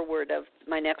foreword of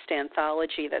my next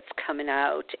anthology that's coming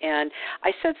out, and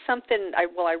I said something,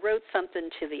 I wrote something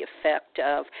to the effect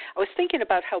of, I was thinking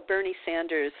about how Bernie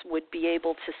Sanders would be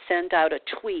able to send out a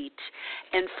tweet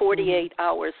and 48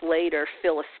 hours later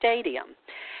fill a stadium.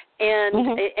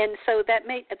 And so that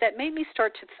made me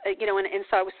start to, and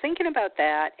so I was thinking about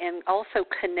that, and also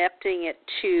connecting it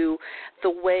to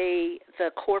the way the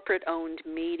corporate-owned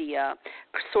media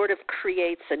sort of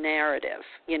creates a narrative,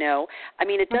 I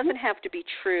mean, it doesn't have to be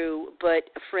true, but,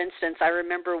 for instance, I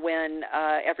remember when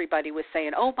everybody was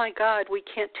saying, oh, my God, we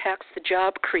can't tax the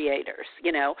job creators,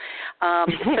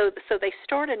 so they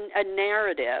start a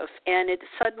narrative, and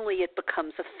suddenly it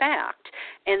becomes a fact,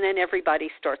 and then everybody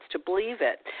starts to believe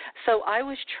it. So I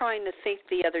was trying to think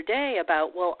the other day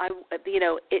about,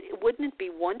 wouldn't it be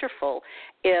wonderful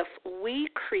if we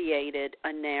created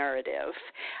a narrative,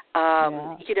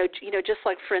 just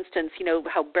like, for instance,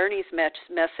 how Bernie's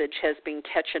message has been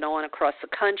catching on across the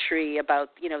country about,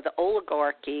 the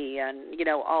oligarchy and,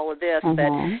 all of this,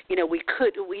 that,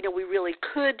 we really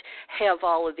could have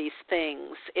all of these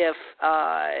things if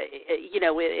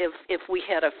we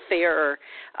had a fair,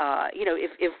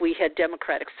 if we had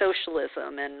democratic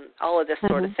socialism and all of this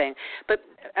sort of thing. But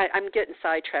I'm getting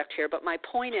sidetracked here, but my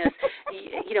point is,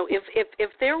 if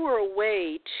there were a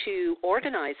way to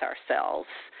organize ourselves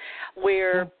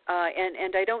where,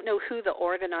 and I don't know who the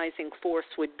organizing force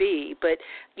would be, but,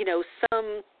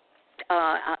 some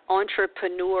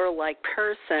entrepreneur-like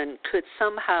person could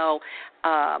somehow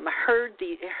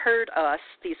herd us,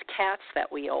 these cats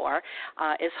that we are,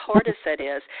 as hard as that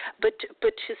is, but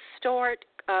to start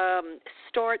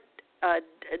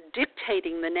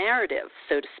dictating the narrative,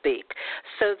 so to speak,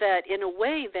 so that in a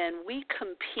way then we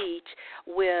compete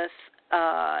with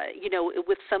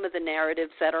with some of the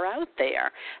narratives that are out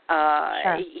there.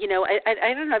 I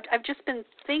don't know, I've just been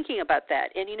thinking about that.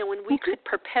 And, when we could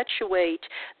perpetuate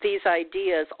these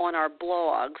ideas on our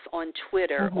blogs, on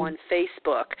Twitter, on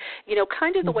Facebook,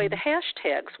 kind of the way the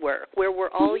hashtags work, where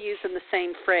we're all using the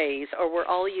same phrase or we're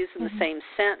all using the same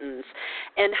sentence,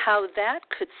 and how that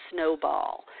could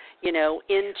snowball,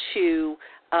 into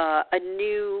a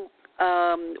new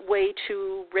way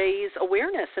to raise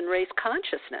awareness and raise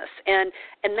consciousness, and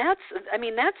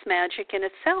that's magic in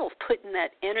itself, putting that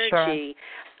energy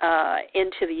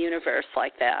into the universe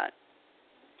like that.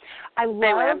 I love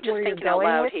I'm just where thinking you're going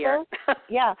out loud with here. This.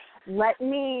 Yeah, let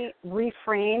me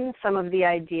reframe some of the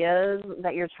ideas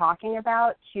that you're talking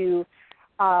about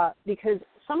because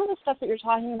some of the stuff that you're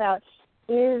talking about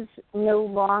is no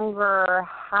longer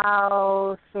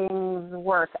how things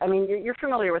work. I mean, you're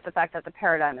familiar with the fact that the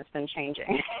paradigm has been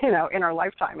changing. In our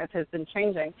lifetime, it has been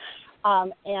changing.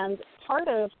 And part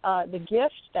of the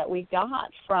gift that we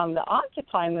got from the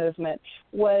Occupy movement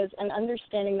was an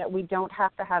understanding that we don't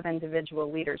have to have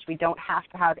individual leaders. We don't have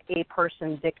to have a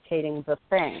person dictating the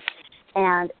thing.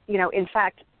 And, in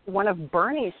fact, one of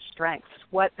Bernie's strengths,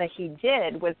 what that he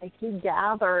did was that he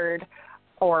gathered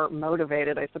or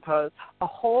motivated, I suppose, a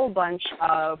whole bunch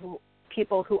of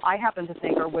people who I happen to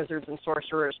think are wizards and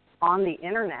sorcerers on the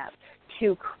internet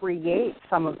to create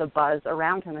some of the buzz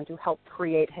around him and to help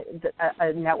create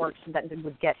a network that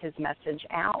would get his message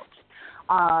out.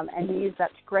 And he used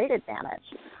that to great advantage.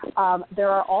 There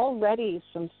are already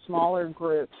some smaller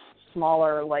groups,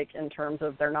 smaller like in terms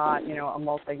of they're not, a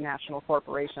multinational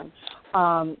corporation,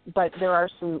 but there are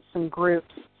some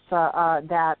groups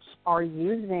that are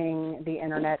using the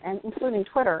internet, and including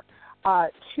Twitter,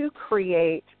 to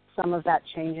create some of that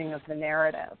changing of the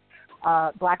narrative.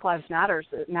 Black Lives Matter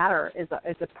is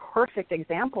a perfect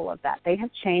example of that. They have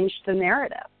changed the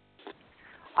narrative.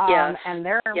 And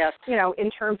they're,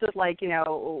 in terms of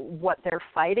what they're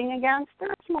fighting against,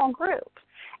 they're a small group.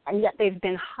 And yet they've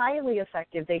been highly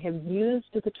effective. They have used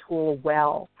the tool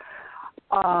well.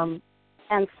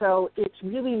 And so it's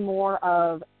really more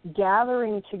of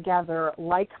gathering together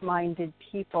like-minded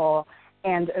people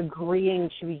and agreeing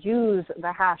to use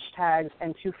the hashtags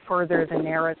and to further the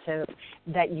narrative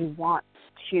that you want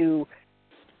to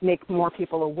make more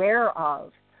people aware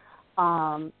of.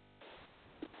 And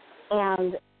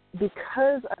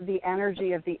because of the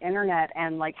energy of the internet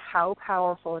and like how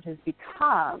powerful it has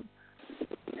become,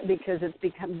 because it's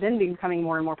been becoming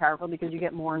more and more powerful because you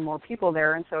get more and more people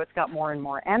there, and so it's got more and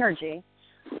more energy.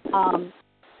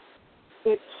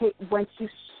 Once you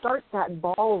start that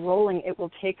ball rolling, it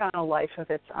will take on a life of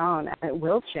its own, and it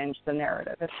will change the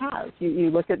narrative. It has.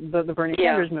 You look at the Bernie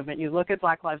Sanders movement. You look at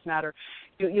Black Lives Matter.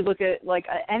 You look at like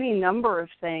any number of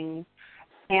things,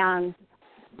 and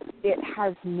it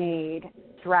has made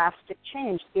drastic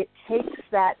change. It takes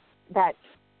that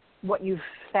what you've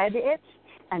fed it,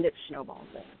 and it snowballs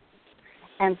it.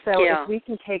 And so if we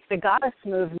can take the goddess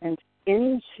movement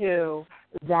into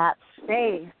that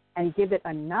space and give it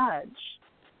a nudge,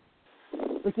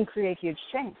 we can create huge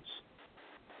change.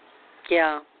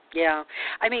 Yeah.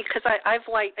 I mean, because I've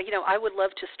I would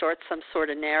love to start some sort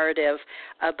of narrative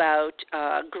about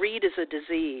greed is a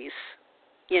disease,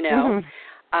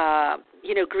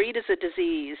 greed is a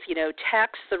disease,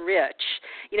 tax the rich,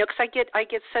 because I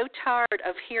get so tired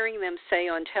of hearing them say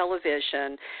on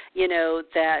television,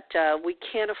 that we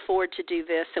can't afford to do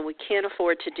this and we can't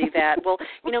afford to do that. Well,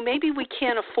 maybe we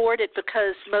can't afford it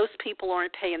because most people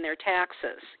aren't paying their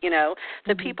taxes,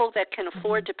 The people that can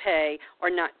afford to pay are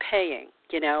not paying.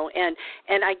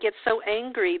 And I get so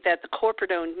angry that the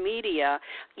corporate-owned media,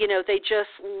 they just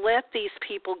let these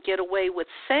people get away with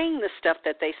saying the stuff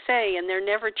that they say, and they're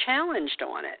never challenged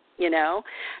on it,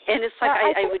 And it's like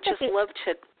I would just love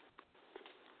to.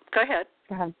 Go ahead.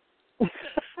 Go ahead.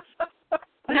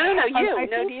 No,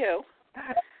 you.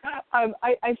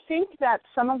 I think that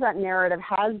some of that narrative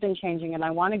has been changing, and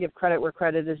I want to give credit where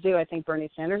credit is due. I think Bernie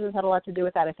Sanders has had a lot to do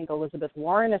with that. I think Elizabeth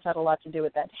Warren has had a lot to do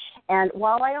with that. And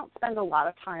while I don't spend a lot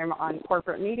of time on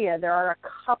corporate media, there are a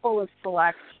couple of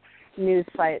select news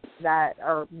sites that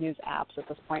are news apps at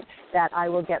this point that I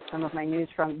will get some of my news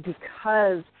from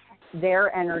because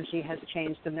their energy has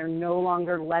changed and they're no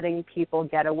longer letting people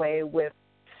get away with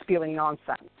spewing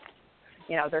nonsense.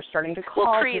 They're starting to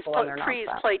call people on their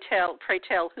nonsense. Pray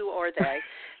tell, who are they?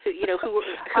 Who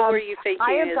are you thinking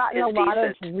I've gotten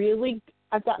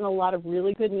a lot of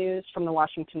really good news from the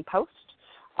Washington Post,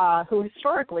 who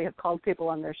historically have called people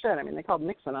on their shit. I mean, they called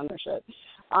Nixon on their shit.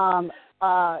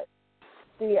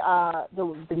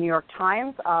 The New York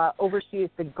Times, overseas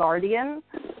The Guardian,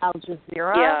 Al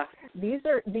Jazeera. Yeah.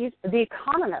 The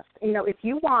Economist. If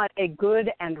you want a good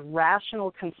and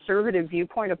rational conservative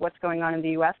viewpoint of what's going on in the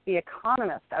U.S., The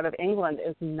Economist out of England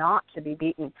is not to be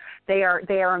beaten. They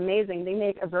are amazing. They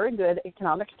make a very good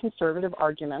economic conservative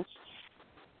argument,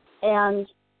 and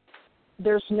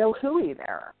there's no hooey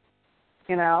there.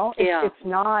 It's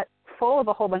not full of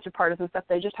a whole bunch of partisan stuff.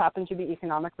 They just happen to be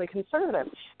economically conservative.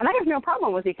 And I have no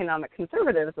problem with economic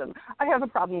conservatism. I have a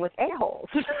problem with a-holes.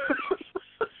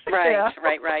 Right.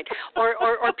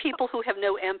 Or people who have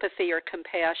no empathy or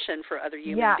compassion for other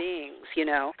human beings,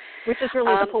 Which is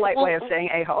really the polite way of saying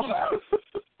a-hole.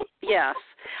 Yes.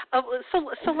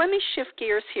 So let me shift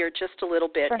gears here just a little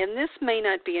bit, and this may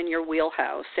not be in your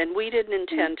wheelhouse, and we didn't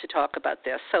intend to talk about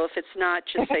this. So if it's not,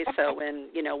 just say so, and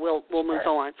we'll move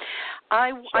on.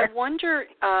 I wonder,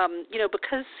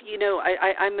 because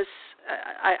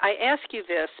I ask you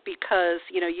this because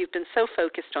you've been so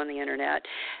focused on the internet,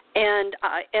 and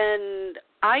I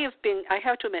have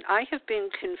to admit I have been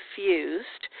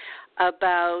confused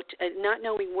about not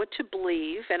knowing what to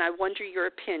believe, and I wonder your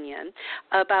opinion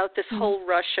about this whole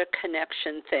Russia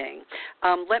connection thing.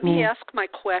 Let me ask my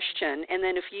question, and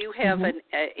then if you have an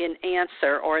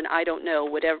answer or an I don't know,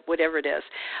 whatever it is.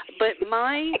 But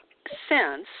my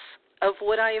sense of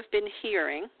what I have been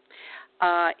hearing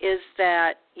is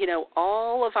that,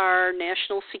 all of our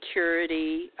national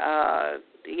security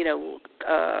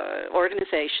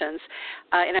organizations,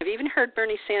 and I've even heard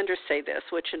Bernie Sanders say this,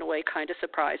 which in a way kind of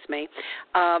surprised me.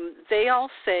 They all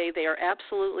say they are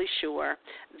absolutely sure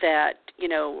that,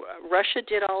 Russia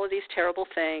did all of these terrible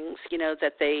things,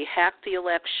 that they hacked the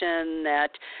election,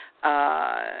 that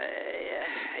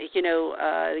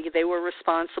they were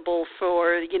responsible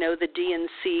for, the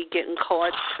DNC getting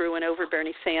caught screwing over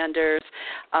Bernie Sanders,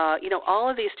 all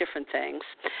of these different things.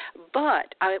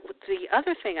 But the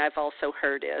other thing I've also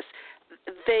heard is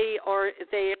they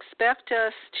expect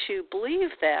us to believe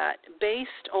that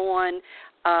based on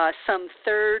some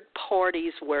third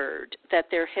party's word, that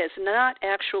there has not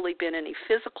actually been any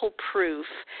physical proof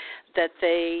that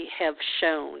they have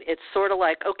shown. It's sort of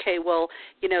like, okay, well,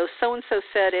 so-and-so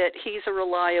said it, he's a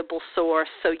reliable source,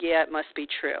 so yeah, it must be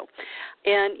true.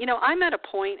 And, I'm at a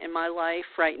point in my life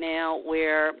right now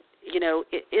where,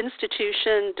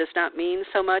 institution does not mean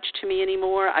so much to me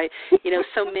anymore.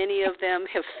 So many of them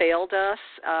have failed us.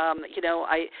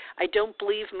 I don't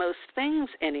believe most things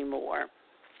anymore.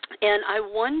 And I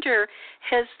wonder,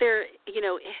 I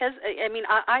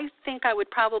think I would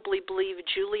probably believe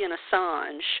Julian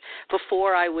Assange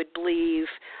before I would believe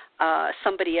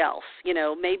somebody else,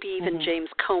 maybe even James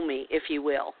Comey, if you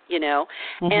will,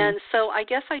 And so I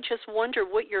guess I just wonder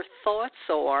what your thoughts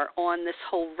are on this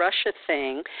whole Russia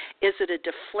thing. Is it a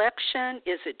deflection?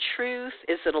 Is it truth?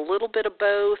 Is it a little bit of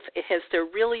both? Has there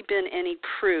really been any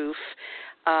proof,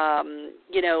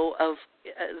 of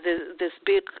this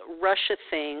big Russia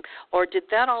thing, or did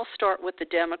that all start with the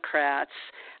Democrats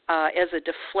as a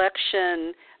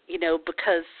deflection,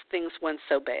 because things went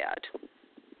so bad?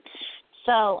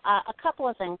 So a couple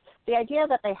of things. The idea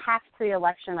that they hacked the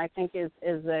election, I think, is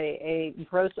a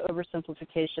gross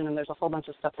oversimplification, and there's a whole bunch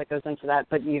of stuff that goes into that,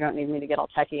 but you don't need me to get all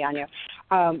techie on you.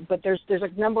 But there's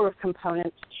a number of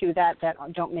components to that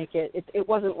don't make it. It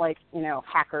wasn't like,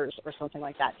 hackers or something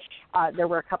like that. There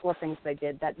were a couple of things they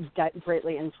did that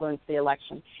greatly influenced the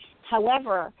election.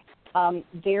 However,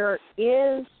 there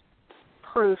is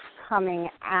proof coming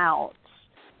out.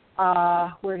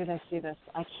 Where did I see this?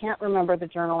 I can't remember the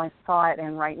journal I saw it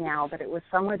in right now, but it was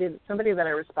somebody that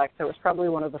I respect. So it was probably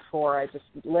one of the four I just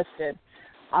listed.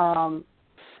 5.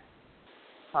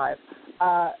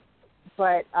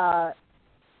 But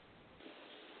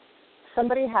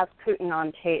somebody has Putin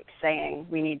on tape saying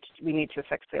we need to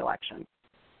fix the election.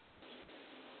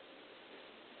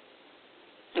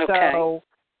 Okay.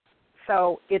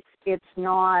 So it's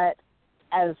not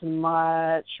as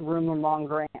much rumor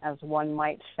mongering as one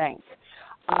might think.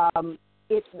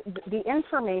 The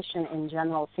information in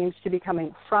general seems to be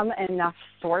coming from enough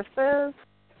sources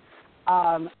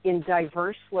in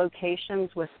diverse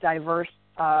locations with diverse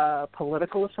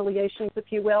political affiliations, if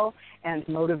you will, and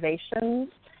motivations,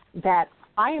 that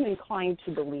I am inclined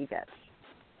to believe it.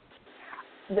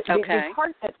 The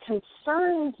part that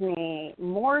concerns me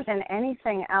more than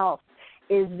anything else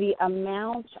is the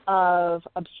amount of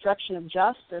obstruction of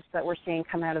justice that we're seeing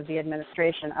come out of the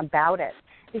administration about it.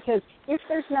 Because if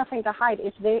there's nothing to hide,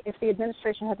 if the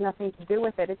administration has nothing to do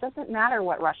with it, it doesn't matter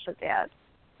what Russia did,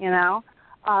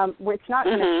 It's not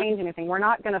going to change anything. We're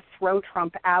not going to throw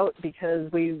Trump out because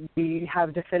we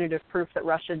have definitive proof that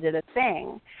Russia did a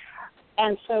thing.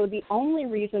 And so the only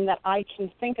reason that I can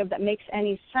think of that makes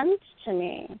any sense to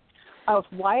me of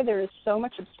why there is so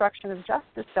much obstruction of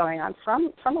justice going on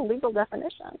from a legal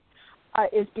definition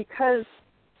is because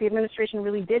the administration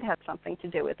really did have something to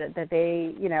do with it, that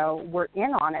they, were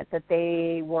in on it, that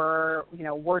they were,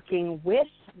 working with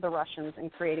the Russians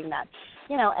in creating that,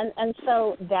 and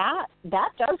so that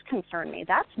does concern me.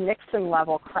 That's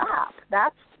Nixon-level crap.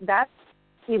 That's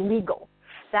illegal.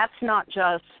 That's not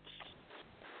just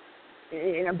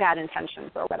bad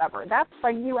intentions or whatever. That's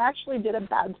like you actually did a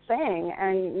bad thing,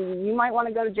 and you might want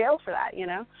to go to jail for that,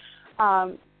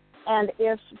 And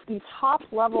if the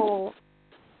top-level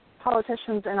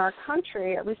politicians in our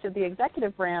country, at least of the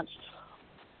executive branch,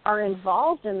 are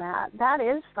involved in that, that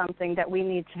is something that we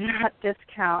need to not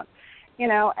discount,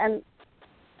 And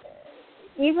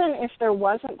even if there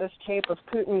wasn't this tape of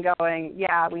Putin going,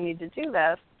 yeah, we need to do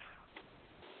this,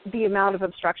 the amount of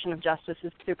obstruction of justice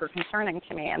is super concerning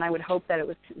to me, and I would hope that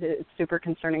it's super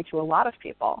concerning to a lot of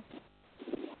people.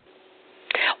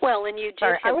 Well, and you did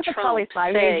Sorry, have I was Trump a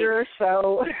poli-sci major,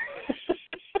 so...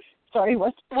 Sorry,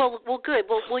 what? Well, good.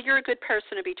 Well, you're a good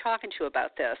person to be talking to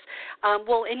about this.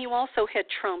 And you also had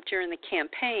Trump during the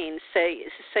campaign say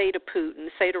to Putin,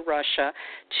 say to Russia,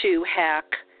 to hack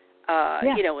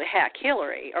hack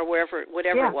Hillary or whatever it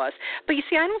was. But you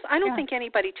see, I don't think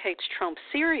anybody takes Trump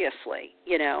seriously.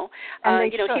 He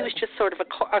was just sort of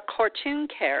a cartoon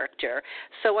character.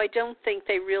 So I don't think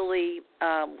they really,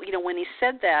 when he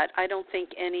said that, I don't think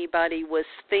anybody was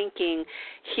thinking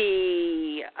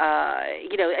he,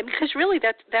 because really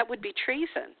that would be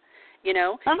treason.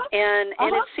 And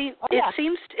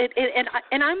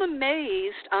and I'm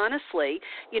amazed, honestly,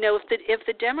 if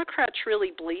the Democrats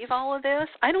really believe all of this,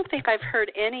 I don't think I've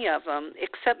heard any of them,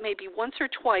 except maybe once or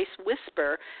twice,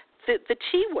 whisper the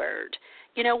T word.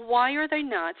 Why are they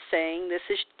not saying this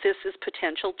is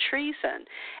potential treason?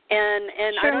 And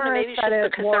I don't know, maybe it's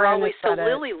just because they're always so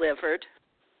lily-livered.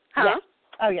 Huh? Yeah.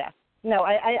 Oh yeah. No,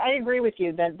 I agree with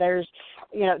you that there's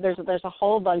a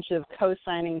whole bunch of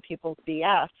co-signing people's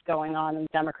BS going on in the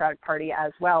Democratic Party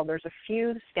as well. There's a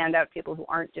few standout people who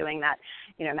aren't doing that.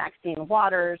 Maxine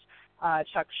Waters,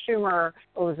 Chuck Schumer,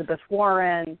 Elizabeth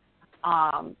Warren,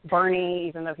 Bernie,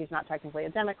 even though he's not technically a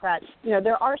Democrat.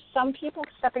 There are some people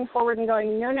stepping forward and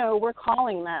going, no, we're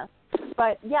calling this.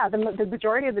 But, yeah, the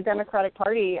majority of the Democratic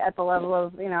Party at the level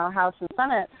of, House and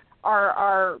Senate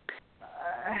are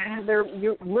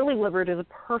lily-livered is a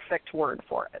perfect word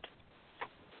for it.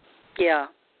 Yeah.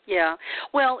 Yeah.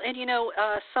 Well, and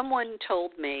someone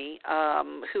told me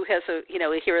who has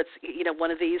here it's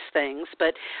one of these things,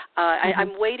 but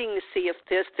I'm waiting to see if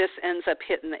this ends up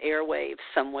hitting the airwaves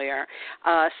somewhere.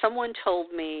 Someone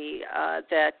told me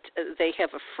that they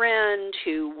have a friend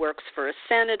who works for a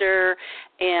senator,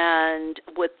 and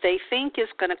what they think is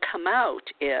going to come out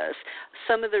is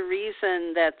some of the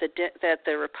reason that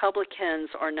the Republicans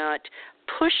are not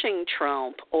pushing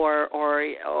Trump or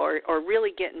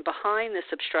really getting behind this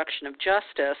obstruction of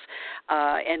justice,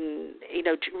 and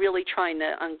really trying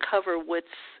to uncover what's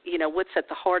at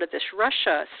the heart of this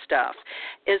Russia stuff,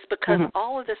 is because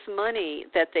all of this money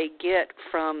that they get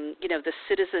from the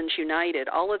Citizens United,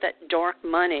 all of that dark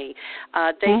money,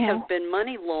 they have been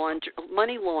money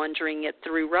laundering it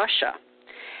through Russia,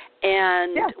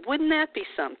 and wouldn't that be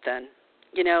something?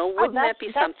 Wouldn't that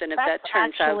be something if that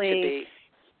turns out to be?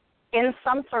 In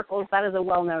some circles, that is a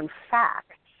well-known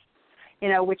fact,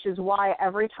 which is why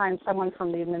every time someone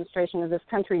from the administration of this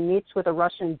country meets with a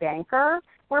Russian banker,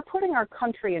 we're putting our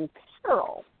country in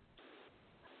peril.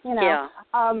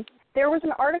 There was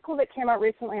an article that came out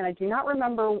recently, and I do not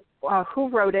remember who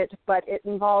wrote it, but it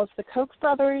involves the Koch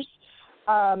brothers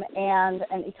and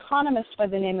an economist by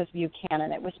the name of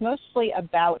Buchanan. It was mostly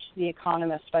about the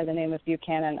economist by the name of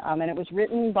Buchanan, and it was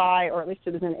written by, or at least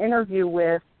it was an interview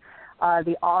with,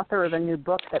 the author of a new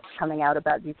book that's coming out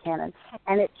about Buchanan.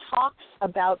 And it talks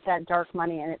about that dark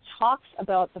money, and it talks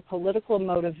about the political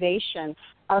motivation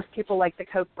of people like the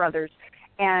Koch brothers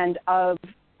and of,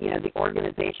 the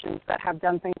organizations that have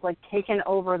done things like taken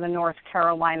over the North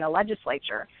Carolina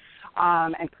legislature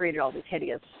and created all these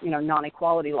hideous,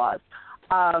 non-equality laws.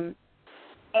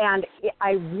 And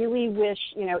I really wish,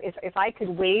 if I could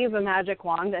wave a magic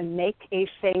wand and make a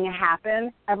thing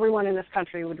happen, everyone in this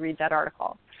country would read that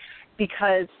article.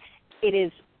 Because it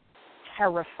is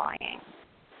terrifying,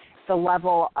 the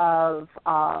level of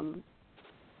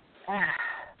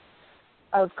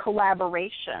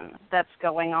collaboration that's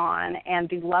going on and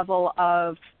the level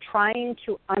of trying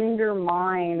to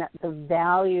undermine the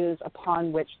values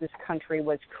upon which this country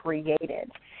was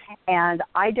created. And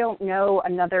I don't know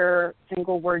another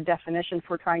single word definition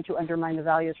for trying to undermine the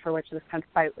values for which this country,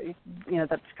 that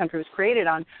this country was created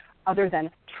on, other than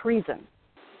treason.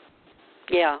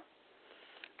 Yeah.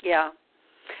 Yeah,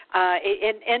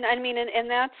 and I mean, and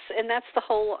that's the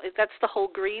whole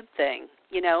greed thing.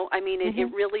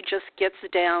 It really just gets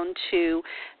down to,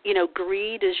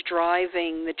 greed is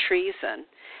driving the treason,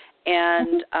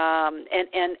 and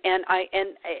and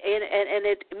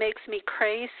it makes me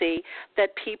crazy that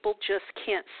people just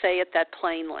can't say it that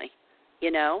plainly. They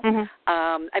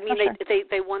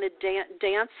want to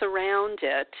dance around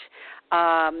it,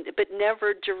 but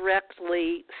never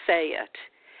directly say it.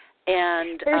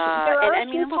 And there are a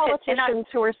few politicians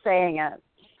who are saying it.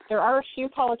 There are a few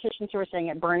politicians who are saying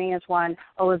it. Bernie is one.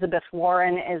 Elizabeth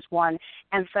Warren is one.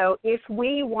 And so if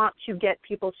we want to get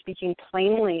people speaking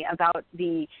plainly about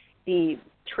the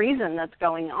treason that's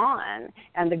going on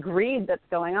and the greed that's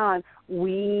going on,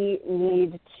 we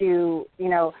need to,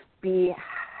 be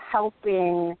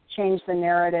helping change the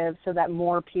narrative so that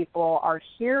more people are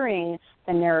hearing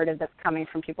the narrative that's coming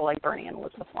from people like Bernie and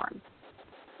Elizabeth Warren.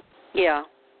 Yeah.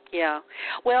 Yeah.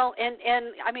 Well, and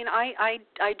I mean, I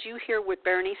do hear what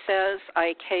Bernie says.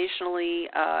 I occasionally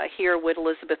hear what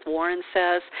Elizabeth Warren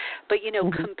says. But,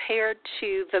 compared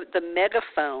to the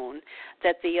megaphone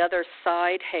that the other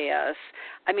side has,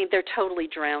 I mean, they're totally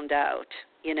drowned out,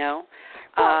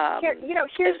 Well,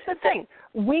 here's the thing.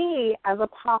 We, as a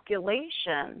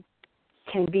population,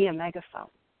 can be a megaphone.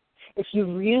 If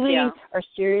you really are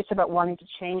serious about wanting to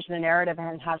change the narrative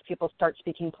and have people start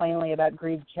speaking plainly about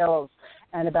greed kills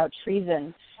and about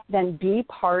treason, then be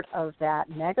part of that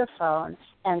megaphone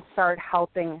and start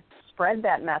helping spread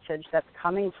that message that's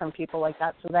coming from people like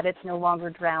that so that it's no longer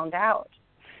drowned out.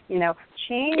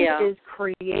 Change is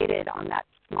created on that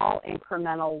small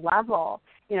incremental level.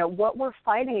 What we're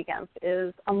fighting against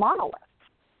is a monolith,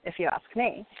 if you ask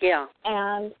me. Yeah.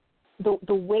 And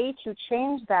the way to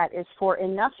change that is for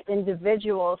enough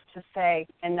individuals to say,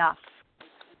 enough,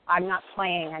 I'm not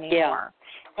playing anymore,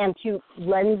 and to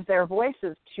lend their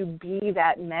voices to be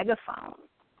that megaphone.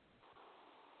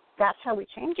 That's how we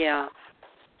change it.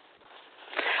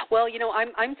 Well,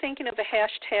 I'm thinking of a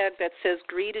hashtag that says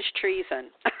greed is treason.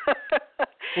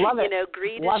 Love it.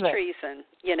 Greed Love is it. treason,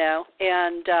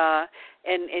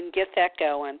 and get that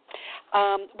going.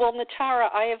 Well, Natara,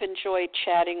 I have enjoyed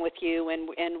chatting with you, and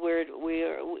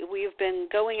we've been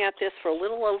going at this for a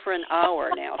little over an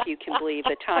hour now, if you can believe.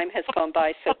 The time has gone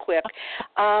by so quick.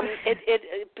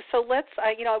 So let's,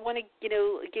 I want to,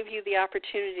 give you the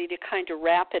opportunity to kind of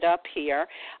wrap it up here.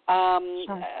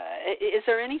 Sure. Is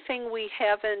there anything we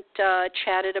haven't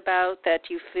chatted about that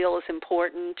you feel is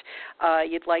important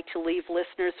you'd like to leave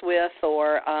listeners with,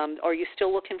 or are you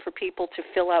still looking for people to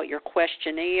fill out your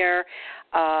questionnaire?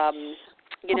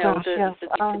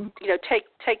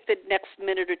 Take the next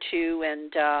minute or two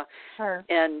and Sure.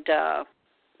 and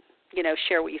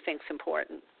share what you think is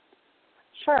important.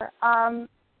 Sure.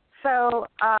 So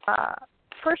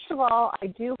first of all, I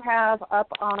do have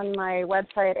up on my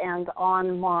website and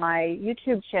on my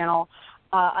YouTube channel,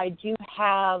 I do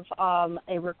have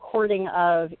a recording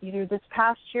of either this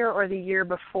past year or the year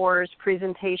before's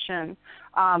presentation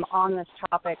on this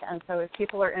topic. And so if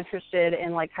people are interested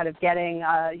in kind of getting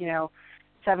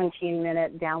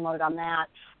 17-minute download on that,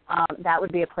 that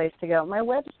would be a place to go. My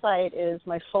website is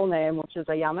my full name, which is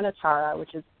Ayamanatara,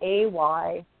 which is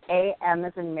A-Y-A-M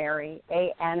as in Mary,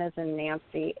 A-N as in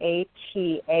Nancy,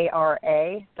 A-T-A-R-A.com.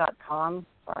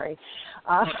 Sorry.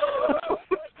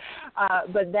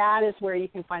 But that is where you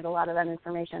can find a lot of that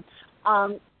information.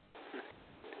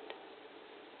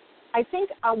 I think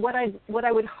what I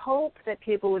would hope that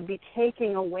people would be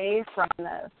taking away from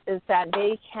this is that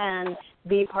they can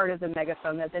be part of the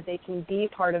megaphone, that they can be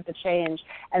part of the change,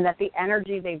 and that the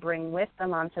energy they bring with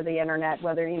them onto the internet,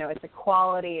 whether it's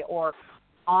equality or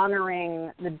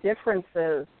honoring the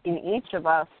differences in each of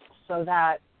us, so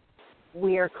that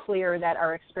we are clear that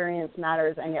our experience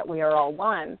matters and yet we are all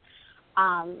one,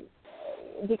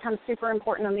 becomes super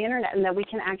important on the internet, and that we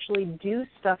can actually do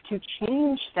stuff to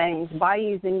change things by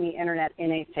using the internet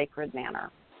in a sacred manner.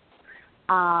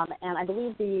 And I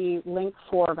believe the link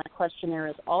for my questionnaire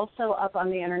is also up on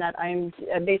the internet. I'm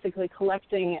basically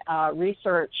collecting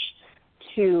research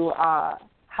to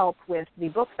help with the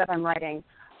book that I'm writing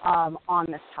on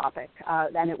this topic.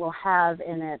 And it will have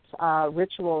in it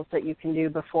rituals that you can do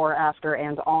before, after,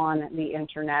 and on the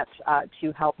internet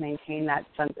to help maintain that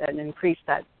sense and increase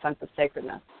that sense of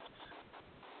sacredness.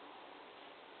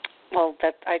 Well,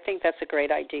 I think that's a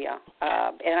great idea,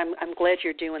 and I'm glad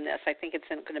you're doing this. I think it's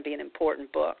going to be an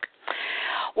important book.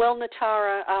 Well,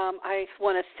 Natara, I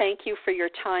want to thank you for your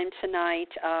time tonight.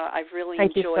 I've really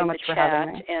enjoyed the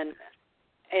chat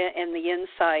and the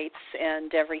insights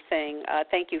and everything.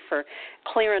 Thank you for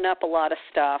clearing up a lot of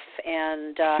stuff,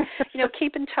 and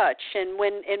keep in touch. And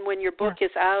when your book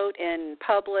is out and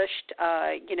published,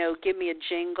 give me a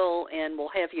jingle, and we'll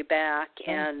have you back,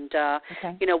 and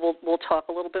we'll talk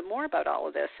a little bit more about all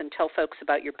of this and tell folks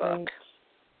about your book.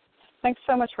 Thanks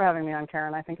so much for having me on,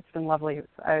 Karen. I think it's been lovely.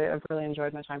 I've really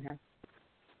enjoyed my time here.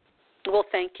 Well,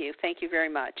 thank you. Thank you very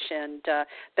much, and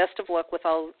best of luck with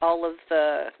all of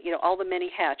the all the many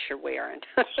hats you're wearing.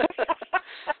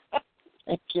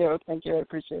 Thank you. Thank you. I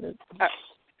appreciate it.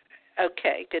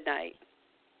 Okay. Good night.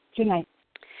 Good night.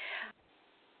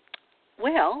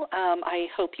 Well, I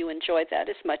hope you enjoyed that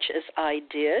as much as I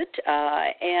did.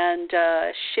 And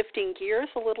shifting gears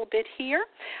a little bit here,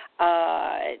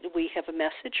 we have a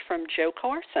message from Joe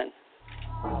Carson.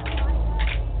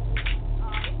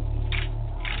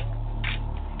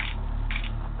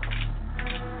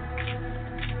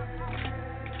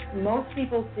 Most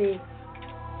people see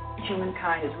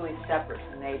humankind as really separate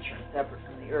from nature and separate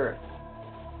from the earth.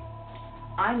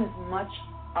 I'm as much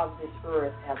of this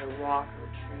earth as a rock or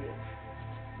a tree is.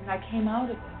 When I came out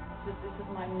of it, this is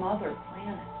my mother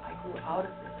planet. I grew out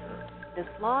of this earth.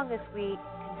 As long as we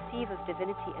conceive of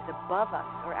divinity as above us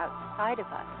or outside of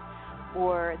us,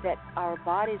 or that our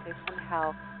bodies are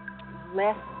somehow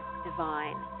less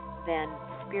divine than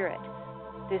spirit,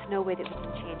 there's no way that we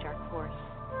can change our course.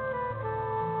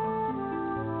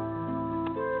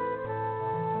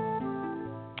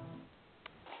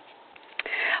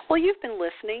 Well, you've been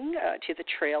listening to the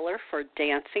trailer for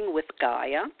Dancing with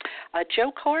Gaia,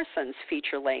 Joe Carson's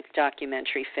feature-length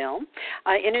documentary film.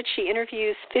 In it, she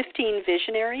interviews 15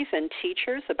 visionaries and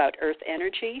teachers about earth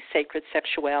energy, sacred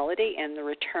sexuality, and the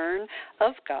return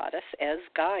of Goddess as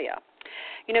Gaia.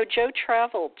 Joe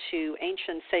traveled to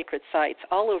ancient sacred sites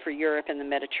all over Europe and the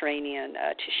Mediterranean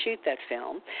to shoot that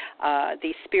film.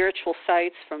 These spiritual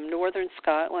sites from northern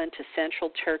Scotland to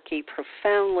central Turkey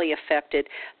profoundly affected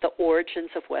the origins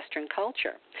of Western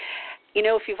culture.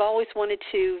 If you've always wanted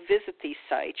to visit these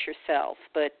sites yourself,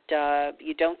 but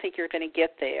you don't think you're going to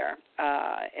get there,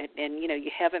 and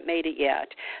you haven't made it yet,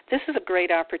 this is a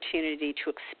great opportunity to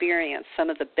experience some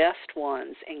of the best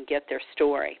ones and get their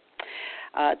story.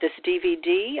 This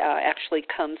DVD actually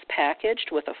comes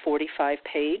packaged with a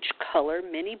 45-page color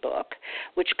mini book,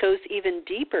 which goes even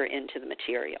deeper into the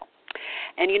material.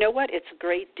 And you know what? It's a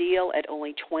great deal at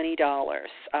only $20.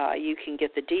 You can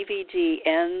get the DVD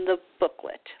and the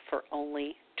booklet for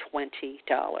only $20.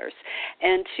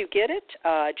 And to get it,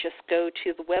 just go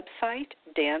to the website,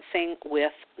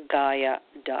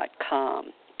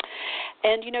 dancingwithgaia.com.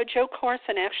 And, you know, Joe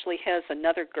Carson actually has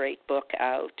another great book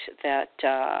out that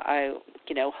I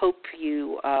hope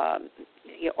you are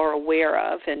aware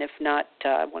of, and if not,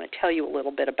 I want to tell you a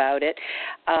little bit about it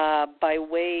by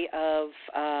way of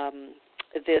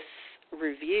this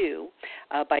review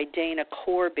by Dana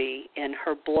Corby in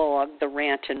her blog, The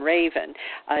Rant and Raven.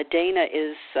 Dana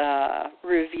is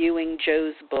reviewing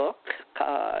Joe's book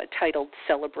titled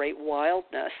Celebrate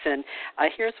Wildness, and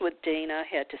here's what Dana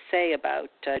had to say about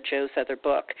Joe's other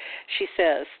book. She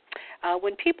says,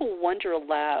 when people wonder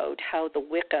aloud how the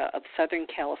Wicca of Southern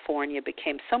California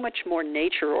became so much more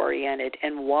nature-oriented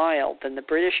and wild than the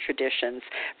British traditions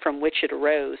from which it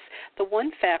arose, the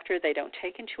one factor they don't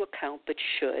take into account but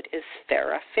should is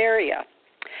Feraferia.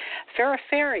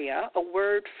 Feraferia, a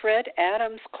word Fred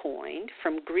Adams coined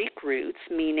from Greek roots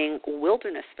meaning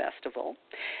wilderness festival,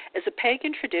 is a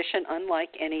pagan tradition unlike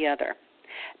any other.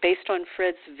 Based on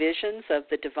Fred's visions of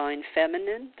the divine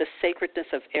feminine, the sacredness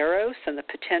of Eros, and the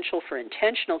potential for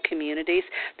intentional communities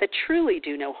that truly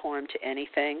do no harm to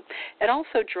anything, it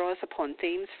also draws upon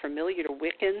themes familiar to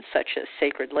Wiccans such as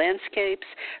sacred landscapes,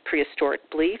 prehistoric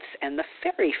beliefs, and the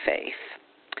fairy faith.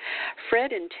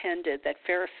 Fred intended that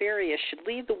Feraferia should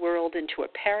lead the world into a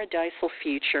paradisal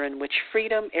future in which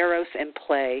freedom, eros, and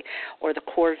play are the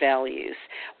core values,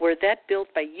 where that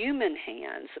built by human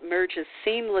hands merges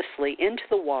seamlessly into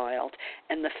the wild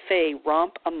and the fae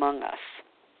romp among us.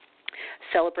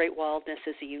 Celebrate Wildness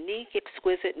is a unique,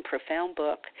 exquisite, and profound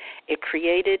book. It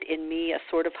created in me a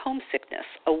sort of homesickness,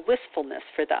 a wistfulness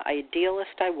for the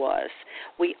idealist I was.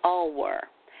 We all were.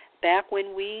 Back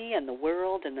when we and the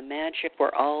world and the magic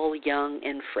were all young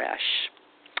and fresh.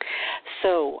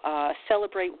 So,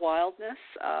 Celebrate Wildness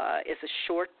is a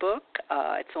short book.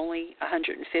 It's only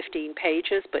 115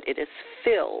 pages, but it is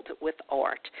filled with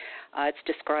art. It's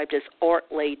described as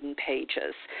art-laden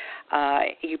pages.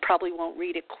 You probably won't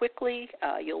read it quickly.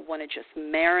 You'll want to just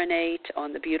marinate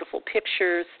on the beautiful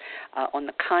pictures, on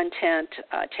the content.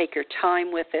 Take your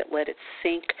time with it. Let it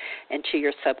sink into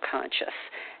your subconscious.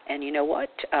 And you know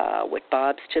what? What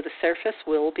bobs to the surface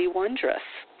will be wondrous.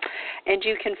 And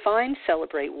you can find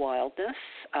Celebrate Wildness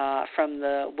from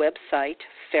the website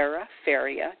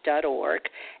feraferia.org,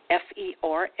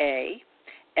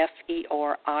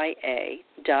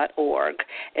 FERAFERIA.org.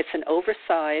 It's an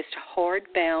oversized,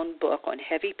 hardbound book on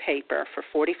heavy paper for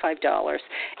 $45.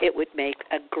 It would make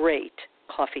a great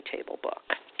coffee table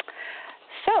book.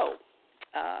 So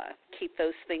keep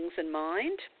those things in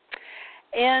mind.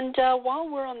 And while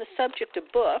we're on the subject of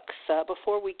books,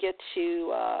 before we get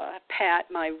to Pat,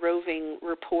 my roving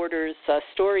reporter's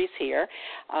stories here,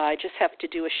 I just have to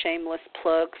do a shameless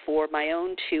plug for my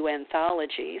own 2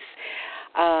 anthologies.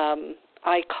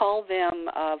 I call them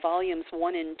Volumes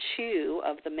 1 and 2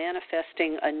 of the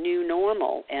Manifesting a New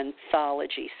Normal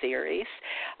anthology series.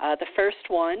 The first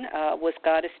one was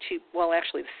Goddess 2, well,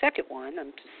 actually the second one,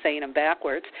 I'm just saying them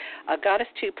backwards. Goddess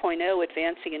 2.0,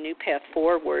 Advancing a New Path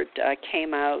Forward,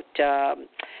 came out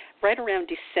right around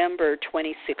December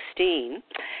 2016.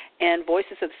 And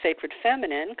Voices of the Sacred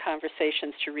Feminine,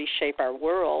 Conversations to Reshape Our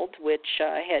World, which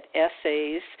had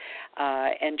essays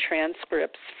and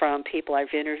transcripts from people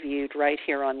I've interviewed right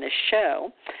here on this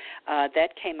show.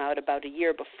 That came out about a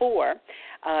year before.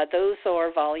 Those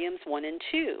are volumes 1 and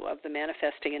 2 of the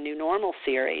Manifesting a New Normal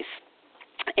series.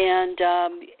 And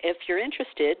if you're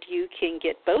interested, you can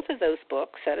get both of those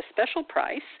books at a special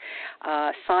price,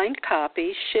 signed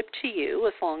copies shipped to you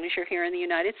as long as you're here in the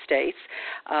United States,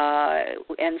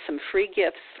 and some free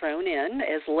gifts thrown in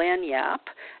as lagniappe,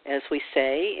 as we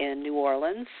say in New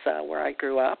Orleans, where I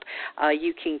grew up.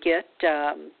 You can get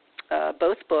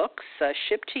both books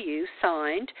shipped to you,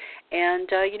 signed, and,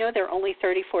 they're only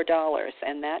 $34,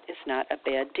 and that is not a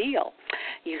bad deal.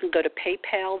 You can go to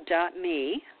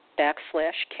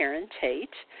paypal.me/Karen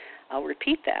Tate. I'll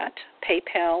repeat that,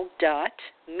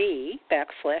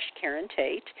 paypal.me/Karen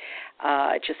Tate.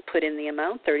 Just put in the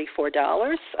amount,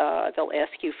 $34. They'll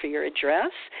ask you for your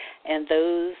address, and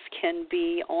those can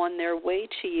be on their way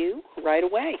to you right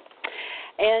away.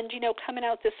 And, coming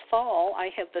out this fall, I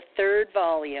have the third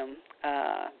volume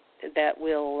that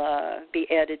will be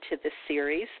added to this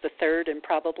series, the third and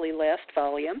probably last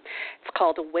volume. It's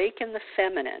called Awaken the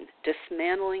Feminine,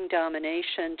 Dismantling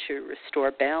Domination to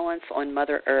Restore Balance on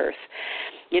Mother Earth.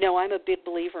 You know, I'm a big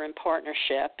believer in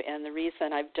partnership, and the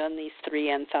reason I've done these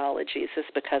 3 anthologies is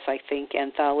because I think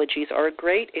anthologies are a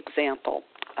great example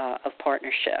of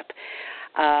partnership.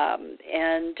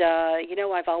 You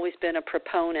know, I've always been a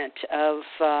proponent of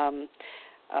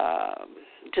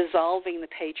dissolving the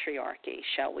patriarchy,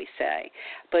 shall we say.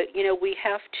 But, you know, we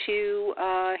have to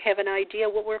have an idea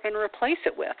what we're going to replace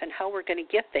it with and how we're going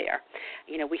to get there.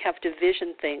 You know, we have to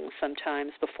vision things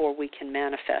sometimes before we can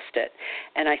manifest it.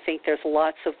 And I think there's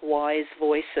lots of wise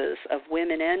voices of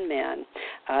women and men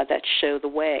that show the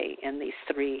way in these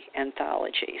 3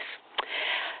 anthologies.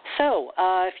 So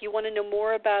if you want to know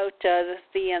more about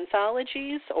the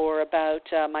anthologies or about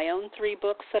my own 3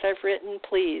 books that I've written,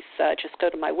 please just go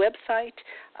to my website,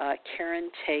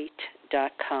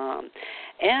 KarenTate.com.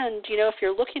 And, you know, if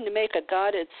you're looking to make a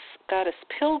goddess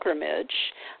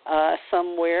pilgrimage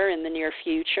somewhere in the near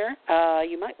future,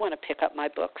 you might want to pick up my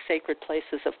book, Sacred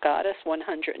Places of Goddess,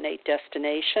 108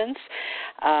 Destinations.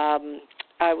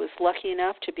 I was lucky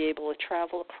enough to be able to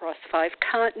travel across 5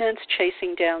 continents,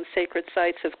 chasing down sacred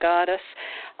sites of Goddess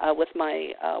with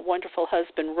my wonderful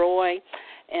husband, Roy,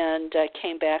 and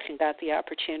came back and got the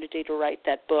opportunity to write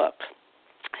that book.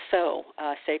 So,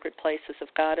 Sacred Places of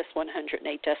Goddess,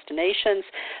 108 Destinations,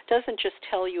 doesn't just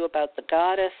tell you about the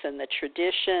goddess and the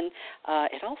tradition,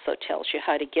 it also tells you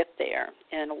how to get there.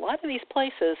 And a lot of these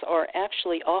places are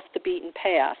actually off the beaten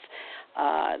path.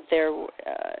 There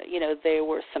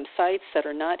were some sites that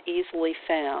are not easily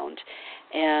found.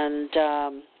 And,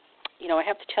 you know, I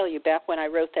have to tell you, back when I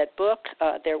wrote that book,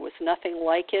 there was nothing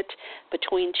like it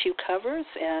between 2 covers,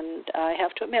 and I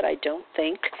have to admit, I don't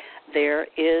think there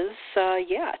is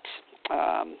yet.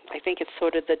 I think it's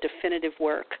sort of the definitive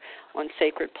work on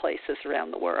sacred places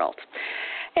around the world.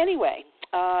 Anyway,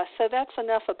 so that's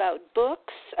enough about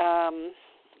books.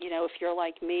 You know, if you're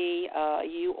like me,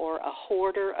 you are a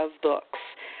hoarder of books.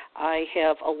 I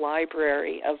have a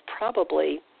library of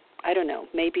probably, I don't know,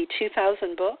 maybe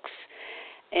 2,000 books.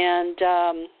 And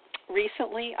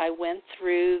recently I went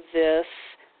through this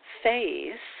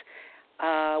phase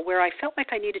where I felt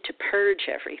like I needed to purge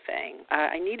everything.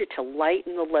 I needed to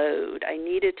lighten the load. I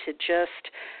needed to just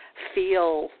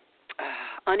feel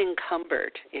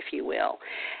unencumbered, if you will.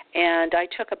 And I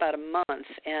took about a month,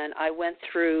 and I went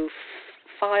through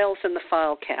files in the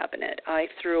file cabinet. I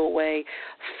threw away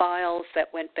files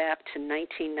that went back to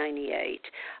 1998.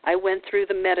 I went through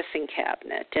the medicine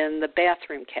cabinet and the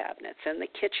bathroom cabinets and the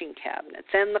kitchen cabinets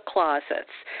and the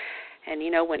closets. And, you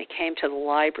know, when it came to the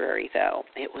library, though,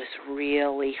 it was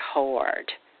really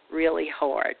hard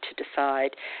to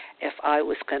decide if I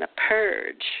was going to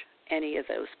purge any of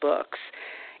those books.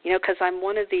 You know, because I'm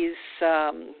one of these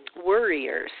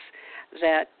worriers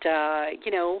that,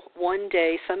 you know, one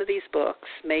day some of these books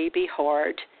may be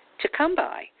hard to come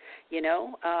by. You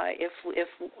know, if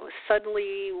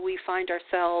suddenly we find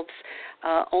ourselves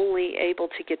only able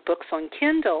to get books on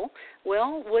Kindle,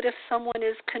 well, what if someone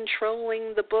is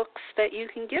controlling the books that you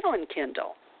can get on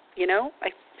Kindle? You know,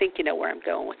 I think you know where I'm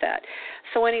going with that.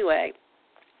 So anyway,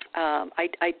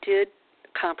 I did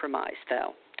compromise,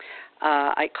 though.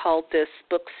 I called this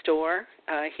bookstore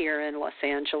here in Los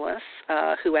Angeles,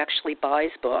 who actually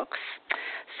buys books,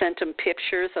 sent them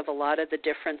pictures of a lot of the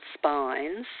different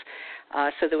spines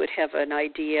so they would have an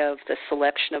idea of the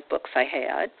selection of books I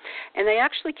had. And they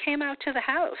actually came out to the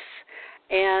house.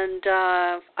 And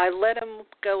I let them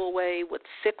go away with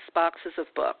 6 boxes of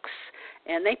books.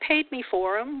 And they paid me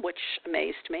for them, which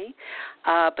amazed me.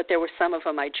 But there were some of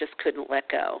them I just couldn't let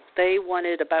go. They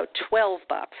wanted about 12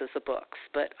 boxes of books,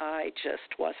 but I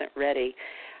just wasn't ready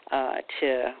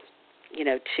to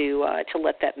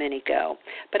let that many go.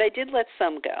 But I did let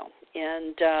some go.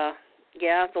 And,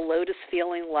 yeah, the load is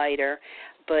feeling lighter.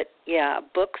 But, yeah,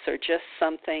 books are just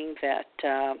something that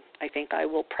I think I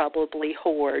will probably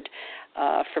hoard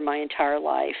for my entire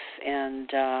life.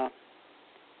 And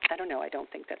I don't know. I don't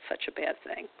think that's such a bad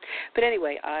thing. But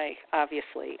anyway, I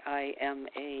am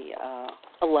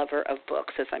a lover of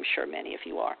books, as I'm sure many of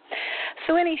you are.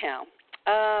 So anyhow,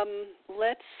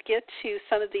 let's get to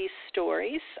some of these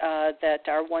stories that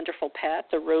our wonderful Pat,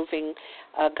 the roving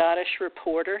goddess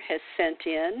reporter, has sent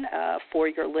in for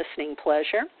your listening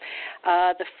pleasure.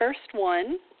 The first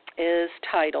one is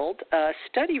titled,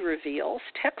 Study Reveals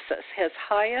Texas Has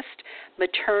Highest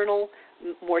Maternal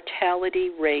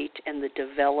Mortality Rate in the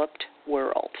Developed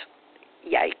World.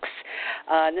 Yikes.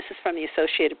 And this is from the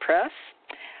Associated Press.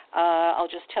 I'll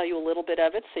just tell you a little bit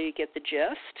of it so you get the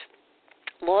gist.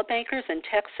 Lawmakers in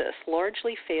Texas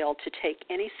largely failed to take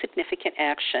any significant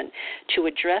action to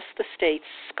address the state's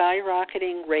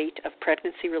skyrocketing rate of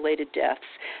pregnancy-related deaths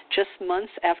just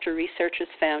months after researchers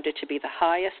found it to be the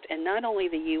highest in not only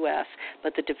the U.S.,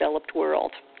 but the developed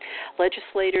world.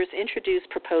 Legislators introduced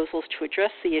proposals to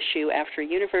address the issue after a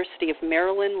University of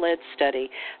Maryland-led study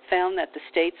found that the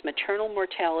state's maternal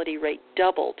mortality rate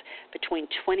doubled between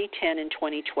 2010 and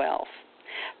 2012.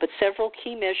 But several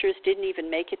key measures didn't even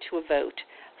make it to a vote,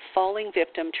 falling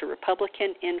victim to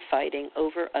Republican infighting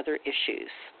over other issues.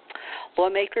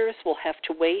 Lawmakers will have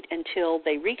to wait until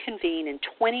they reconvene in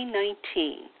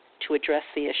 2019 to address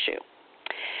the issue.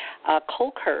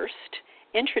 Colhurst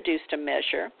introduced a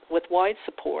measure with wide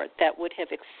support that would have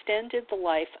extended the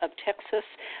life of Texas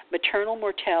Maternal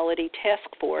Mortality Task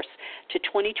Force to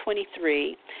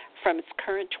 2023 from its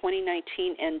current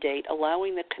 2019 end date,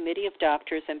 allowing the Committee of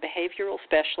Doctors and Behavioral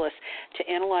Specialists to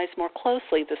analyze more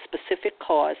closely the specific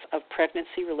cause of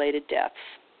pregnancy-related deaths.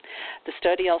 The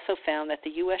study also found that the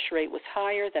U.S. rate was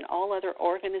higher than all other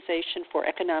Organization for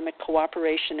Economic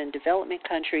Cooperation and Development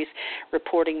countries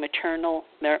reporting maternal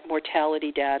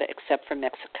mortality data except for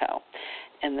Mexico.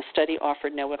 And the study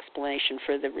offered no explanation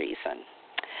for the reason.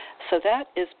 So that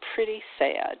is pretty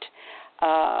sad.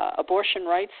 Abortion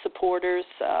rights supporters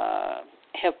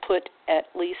have put at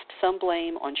least some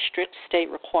blame on strict state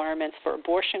requirements for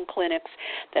abortion clinics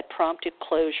that prompted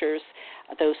closures.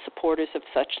 Those supporters of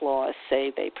such laws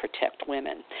say they protect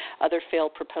women. Other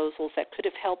failed proposals that could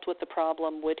have helped with the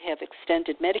problem would have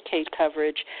extended Medicaid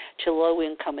coverage to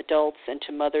low-income adults and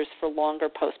to mothers for longer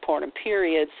postpartum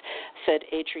periods, said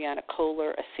Adriana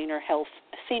Kohler, a senior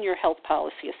health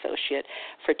policy associate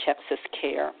for Texas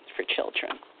Care for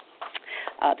Children.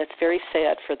 That's very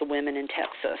sad for the women in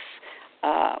Texas.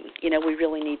 We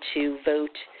really need to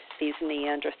vote these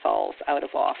Neanderthals out of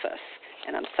office.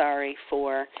 And I'm sorry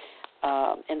for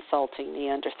insulting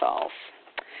Neanderthals.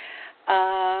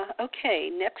 Okay,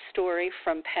 next story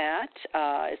from Pat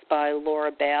is by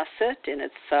Laura Bassett, and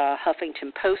it's a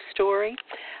Huffington Post story.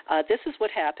 This is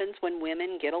what happens when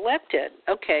women get elected.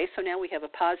 Okay, so now we have a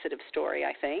positive story,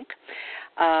 I think.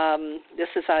 This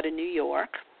is out of New York.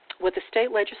 With the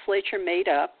state legislature made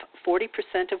up 40%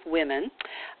 of women,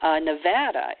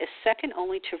 Nevada is second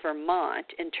only to Vermont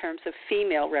in terms of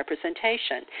female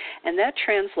representation, and that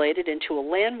translated into a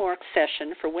landmark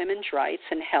session for women's rights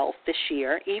and health this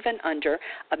year, even under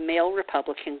a male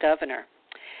Republican governor.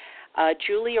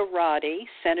 Julia Roddy,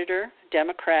 Senator,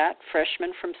 Democrat,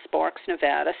 freshman from Sparks,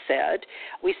 Nevada, said,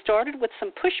 "We started with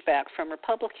some pushback from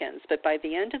Republicans, but by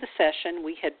the end of the session,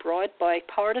 we had broad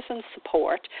bipartisan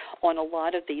support on a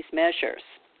lot of these measures."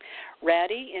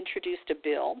 Raddy introduced a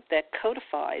bill that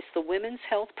codifies the women's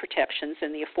health protections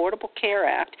in the Affordable Care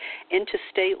Act into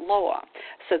state law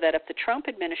so that if the Trump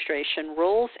administration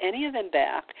rolls any of them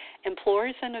back,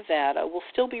 employers in Nevada will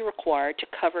still be required to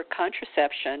cover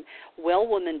contraception, well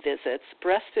woman visits,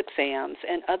 breast exams,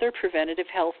 and other preventative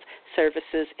health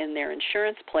services in their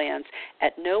insurance plans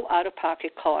at no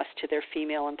out-of-pocket cost to their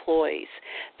female employees.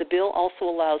 The bill also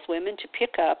allows women to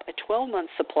pick up a 12-month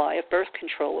supply of birth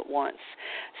control at once.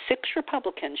 6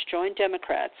 Republicans joined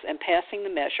Democrats in passing the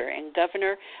measure, and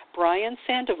Governor Brian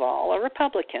Sandoval, a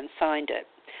Republican, signed it.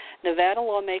 Nevada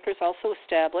lawmakers also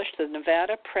established the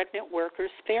Nevada Pregnant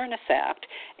Workers Fairness Act,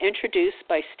 introduced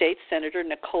by State Senator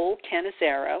Nicole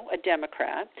Cannizzaro, a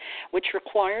Democrat, which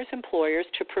requires employers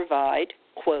to provide,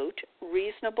 quote,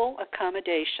 reasonable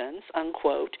accommodations,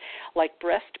 unquote, like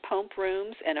breast pump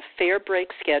rooms and a fair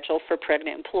break schedule for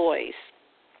pregnant employees.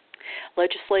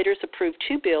 Legislators approved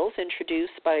 2 bills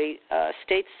introduced by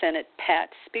State Senate Pat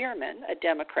Spearman, a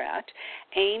Democrat,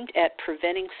 aimed at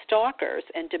preventing stalkers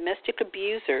and domestic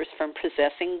abusers from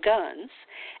possessing guns,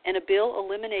 and a bill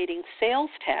eliminating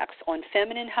sales tax on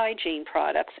feminine hygiene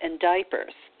products and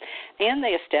diapers. And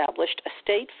they established a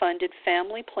state-funded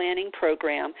family planning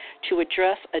program to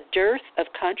address a dearth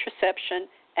of contraception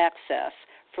access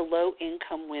for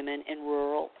low-income women in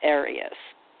rural areas.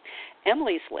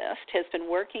 Emily's List has been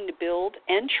working to build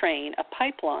and train a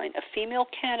pipeline of female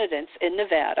candidates in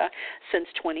Nevada since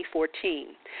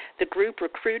 2014. The group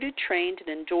recruited, trained, and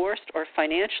endorsed or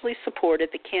financially supported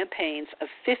the campaigns of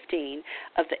 15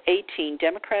 of the 18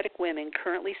 Democratic women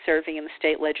currently serving in the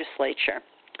state legislature.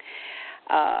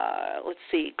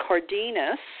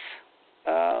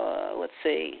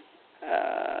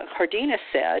 Cardenas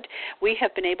said, "We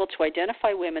have been able to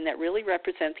identify women that really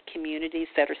represent the communities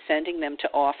that are sending them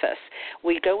to office.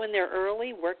 We go in there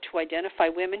early, work to identify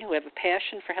women who have a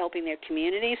passion for helping their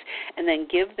communities, and then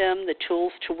give them the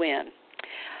tools to win."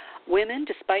 Women,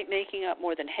 despite making up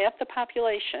more than half the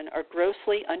population, are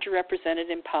grossly underrepresented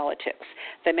in politics.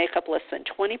 They make up less than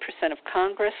 20% of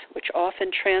Congress, which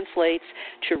often translates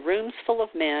to rooms full of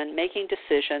men making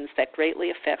decisions that greatly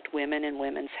affect women and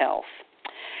women's health.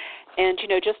 And,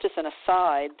 just as an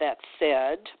aside, that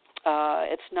said,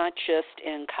 it's not just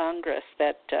in Congress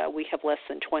that we have less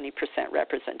than 20%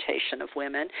 representation of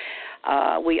women.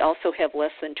 We also have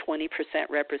less than 20%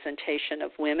 representation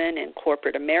of women in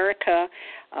corporate America,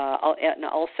 and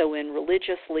also in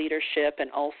religious leadership, and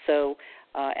also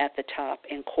at the top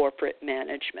in corporate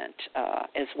management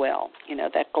as well.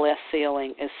 That glass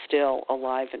ceiling is still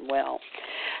alive and well.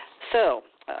 So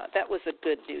that was a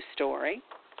good news story.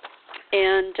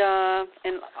 And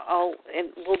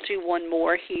we'll do one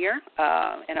more here,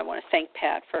 and I want to thank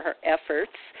Pat for her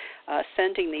efforts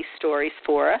sending these stories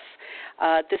for us.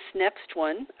 This next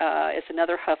one is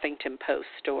another Huffington Post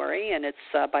story, and it's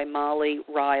by Molly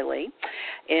Riley,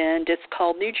 and it's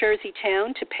called New Jersey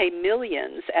Town to Pay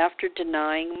Millions After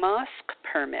Denying Mosque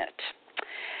Permit.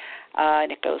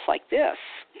 And it goes like this.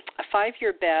 A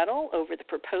 5-year battle over the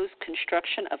proposed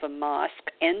construction of a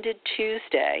mosque ended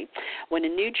Tuesday when a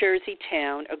New Jersey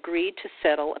town agreed to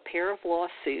settle a pair of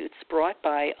lawsuits brought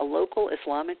by a local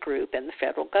Islamic group and the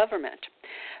federal government.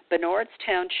 Bernard's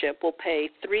Township will pay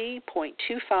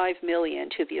 $3.25 million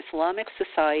to the Islamic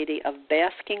Society of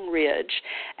Basking Ridge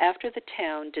after the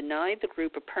town denied the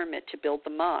group a permit to build the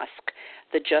mosque,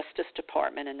 the Justice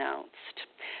Department announced.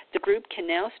 The group can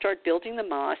now start building the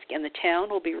mosque, and the town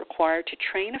will be required to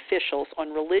train officials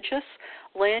on religious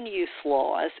land use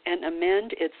laws and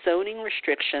amend its zoning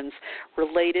restrictions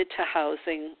related to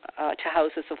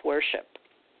houses of worship.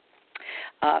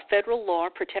 Federal law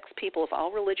protects people of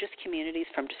all religious communities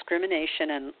from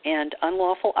discrimination and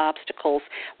unlawful obstacles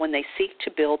when they seek to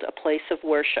build a place of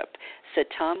worship, said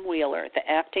Tom Wheeler, the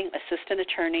acting Assistant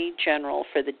Attorney General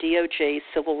for the DOJ's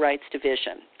Civil Rights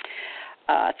Division.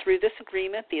 Through this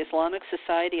agreement, the Islamic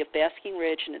Society of Basking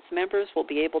Ridge and its members will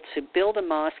be able to build a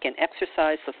mosque and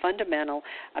exercise the fundamental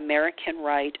American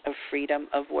right of freedom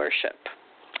of worship.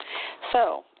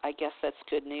 So I guess that's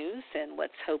good news, and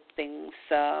let's hope things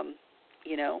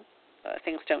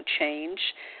things don't change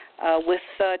with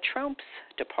Trump's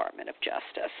Department of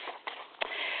Justice.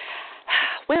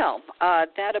 Well,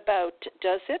 that about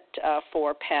does it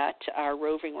for Pat, our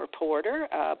roving reporter,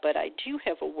 but I do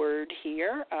have a word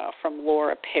here from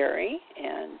Laura Perry,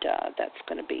 and that's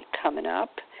going to be coming up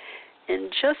in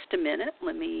just a minute.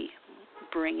 Let me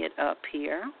bring it up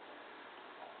here.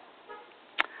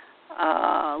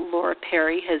 Laura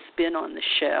Perry has been on the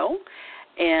show,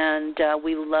 and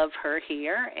we love her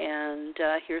here, and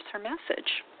here's her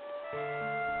message.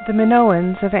 The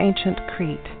Minoans of ancient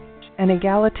Crete, an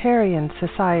egalitarian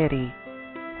society,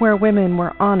 where women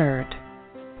were honored,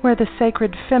 where the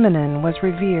sacred feminine was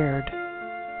revered,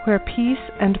 where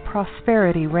peace and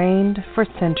prosperity reigned for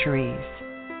centuries.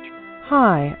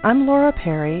 Hi, I'm Laura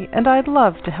Perry, and I'd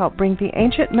love to help bring the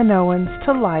ancient Minoans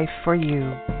to life for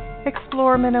you.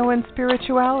 Explore Minoan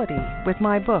spirituality with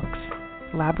my books,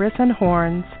 Labrys and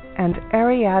Horns and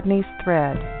Ariadne's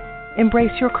Thread.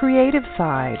 Embrace your creative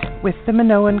side with the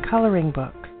Minoan Coloring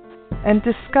Book, and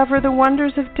discover the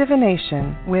wonders of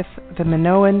divination with the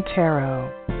Minoan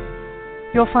Tarot.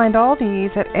 You'll find all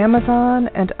these at Amazon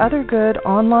and other good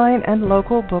online and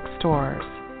local bookstores.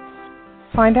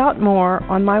 Find out more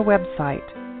on my website,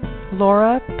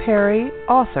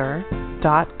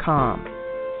 lauraperryauthor.com.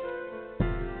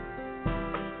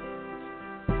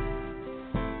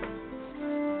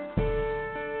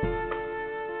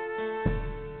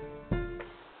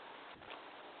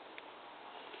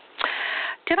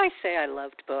 Did I say I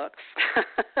loved books?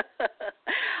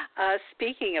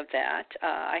 Speaking of that,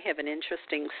 I have an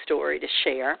interesting story to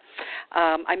share.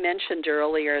 I mentioned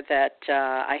earlier that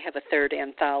I have a third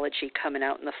anthology coming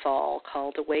out in the fall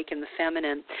called Awaken the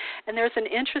Feminine, and there's an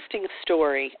interesting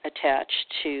story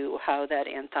attached to how that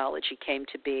anthology came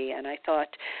to be, and I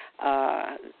thought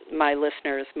my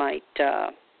listeners might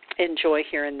enjoy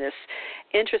hearing this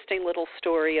interesting little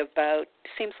story about,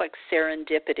 seems like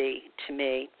serendipity to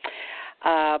me.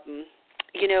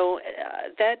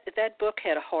 That book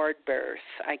had a hard birth,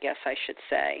 I guess I should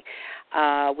say.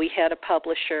 We had a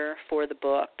publisher for the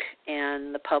book,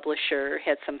 and the publisher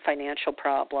had some financial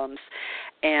problems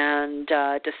and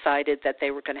decided that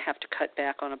they were going to have to cut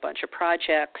back on a bunch of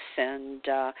projects, and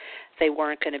they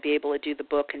weren't going to be able to do the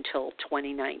book until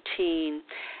 2019.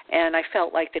 And I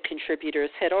felt like the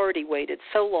contributors had already waited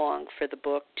so long for the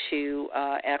book to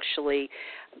actually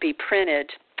be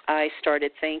printed. I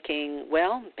started thinking,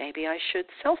 well, maybe I should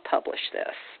self-publish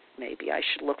this. Maybe I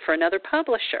should look for another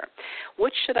publisher.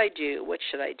 What should I do?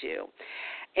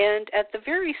 And at the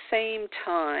very same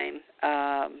time,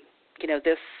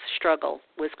 this struggle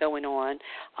was going on.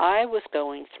 I was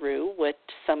going through what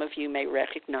some of you may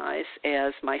recognize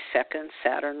as my second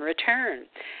Saturn return.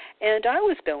 And I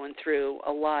was going through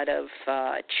a lot of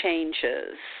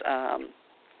changes,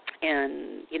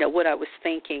 and, what I was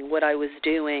thinking, what I was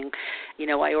doing.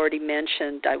 I already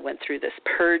mentioned I went through this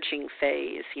purging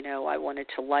phase. I wanted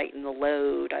to lighten the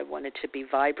load. I wanted to be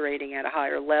vibrating at a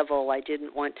higher level. I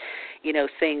didn't want,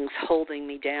 things holding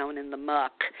me down in the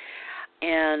muck.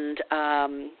 And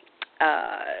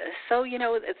so,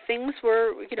 things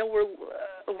were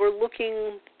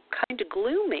looking kind of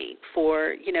gloomy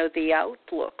for, the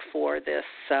outlook for this,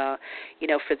 for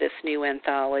this new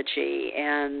anthology.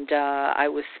 And I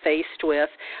was faced with,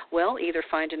 either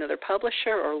find another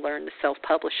publisher or learn to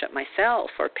self-publish it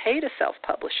myself or pay to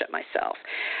self-publish it myself.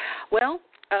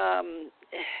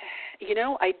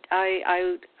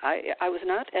 I was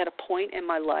not at a point in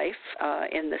my life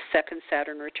in the second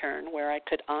Saturn return where I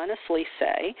could honestly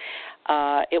say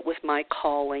it was my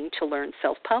calling to learn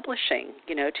self-publishing,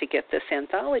 to get this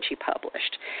anthology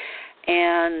published.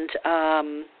 And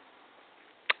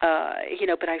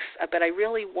but I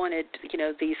really wanted,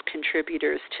 these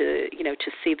contributors to,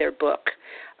 to see their book,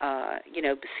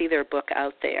 see their book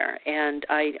out there. And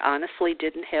I honestly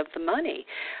didn't have the money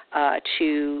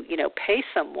to, pay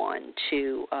someone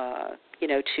to,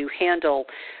 to handle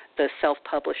the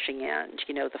self-publishing end,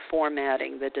 the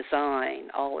formatting, the design,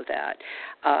 all of that.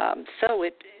 So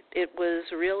it was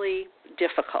really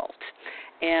difficult.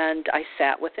 And I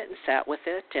sat with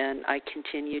it, and I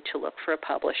continued to look for a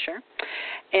publisher.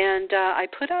 And I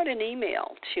put out an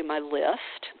email to my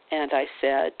list, and I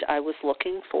said I was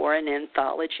looking for an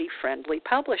anthology-friendly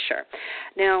publisher.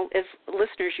 Now, as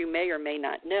listeners, you may or may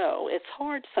not know, it's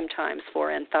hard sometimes for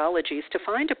anthologies to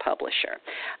find a publisher.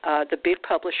 The big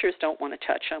publishers don't want to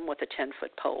touch them with a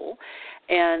 10-foot pole,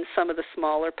 and some of the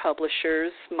smaller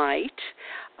publishers might.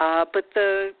 But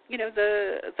the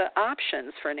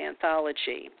options for an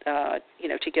anthology,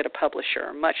 to get a publisher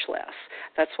are much less.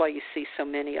 That's why you see so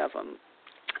many of them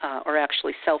are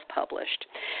actually self-published.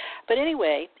 But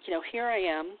anyway, here I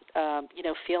am,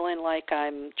 feeling like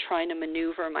I'm trying to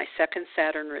maneuver my second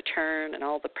Saturn return and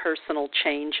all the personal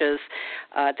changes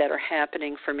that are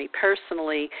happening for me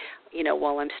personally,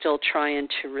 while I'm still trying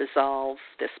to resolve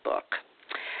this book.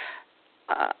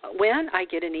 When I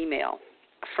get an email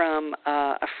from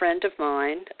a friend of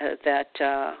mine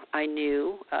that I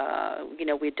knew,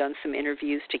 we'd done some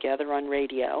interviews together on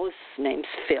radio. His name's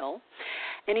Phil.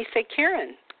 And he said,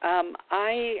 Karen,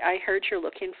 I heard you're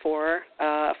looking for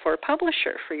a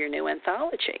publisher for your new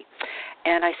anthology.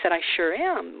 And I said, I sure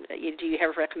am. Do you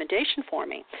have a recommendation for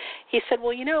me? He said,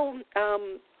 well,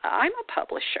 I'm a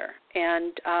publisher,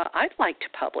 and I'd like to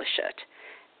publish it.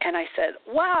 And I said,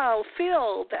 wow,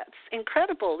 Phil, that's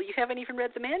incredible. You haven't even read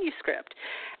the manuscript.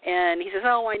 And he says,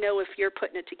 oh, I know if you're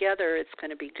putting it together, it's going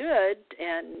to be good.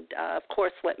 And, of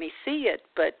course, let me see it.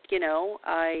 But,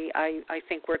 I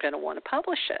think we're going to want to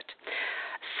publish it.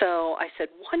 So I said,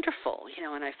 wonderful,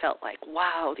 and I felt like,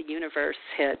 wow, the universe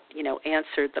had,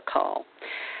 answered the call.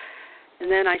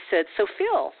 And then I said, so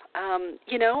Phil,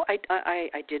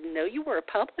 I didn't know you were a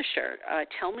publisher.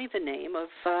 Tell me the name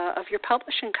of your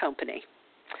publishing company.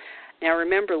 Now,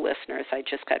 remember, listeners, I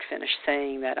just got finished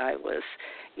saying that I was,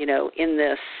 in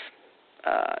this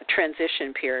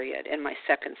transition period in my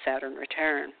second Saturn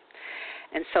return.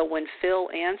 And so when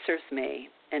Phil answers me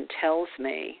and tells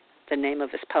me the name of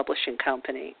his publishing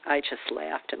company, I just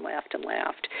laughed and laughed and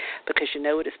laughed, because you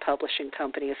know what his publishing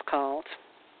company is called?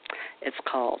 It's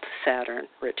called Saturn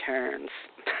Returns.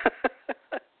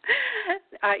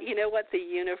 You know what? The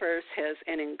universe has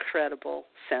an incredible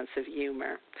sense of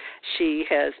humor. She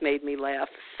has made me laugh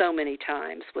so many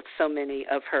times with so many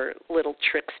of her little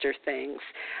trickster things,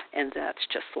 and that's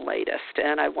just the latest,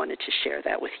 and I wanted to share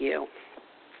that with you.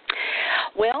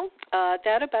 Well,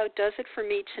 that about does it for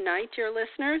me tonight, dear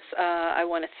listeners. I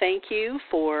want to thank you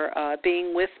for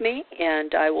being with me,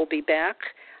 and I will be back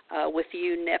with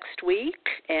you next week,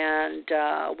 and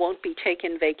won't be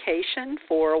taking vacation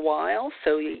for a while,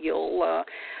 so you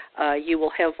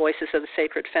will have Voices of the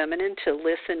Sacred Feminine to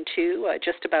listen to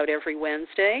just about every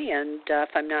Wednesday, and if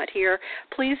I'm not here,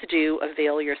 please do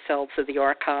avail yourselves of the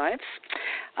archives.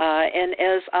 And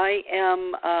as I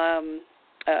am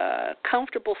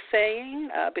comfortable saying,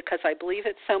 because I believe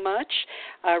it so much,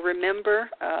 remember,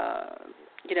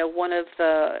 one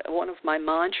of my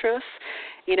mantras,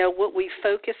 what we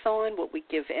focus on, what we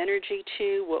give energy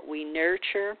to, what we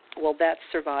nurture, well, that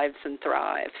survives and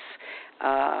thrives.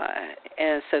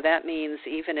 And so that means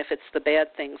even if it's the bad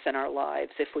things in our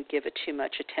lives, if we give it too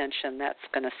much attention, that's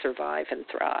going to survive and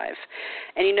thrive.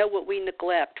 And you know what we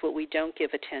neglect, what we don't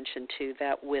give attention to,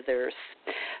 that withers.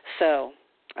 So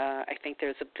I think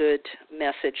there's a good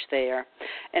message there.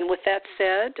 And with that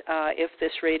said, if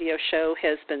this radio show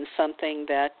has been something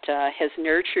that has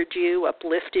nurtured you,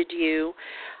 uplifted you,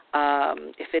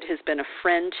 if it has been a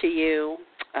friend to you,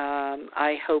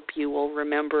 I hope you will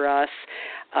remember us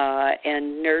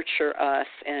and nurture us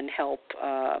and help,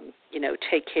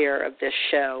 take care of this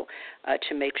show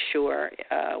to make sure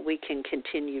we can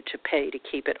continue to pay to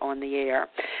keep it on the air.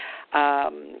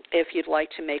 If you'd like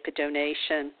to make a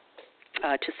donation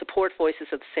to support Voices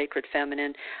of the Sacred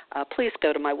Feminine, please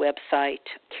go to my website,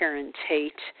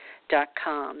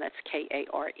 KarenTate.com. That's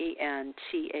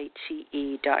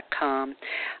KarenTate.com.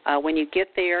 When you get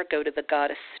there, go to the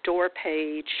Goddess Store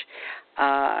page.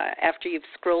 After you've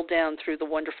scrolled down through the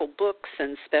wonderful books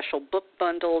and special book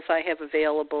bundles I have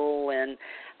available and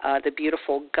the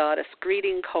beautiful Goddess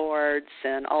greeting cards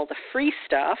and all the free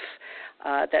stuff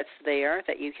that's there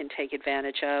that you can take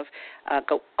advantage of,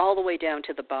 go all the way down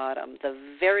to the bottom. The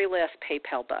very last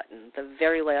PayPal button, the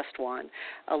very last one,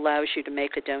 allows you to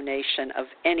make a donation of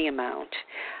any amount.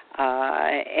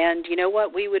 And you know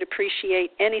what? We would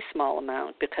appreciate any small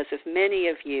amount, because if many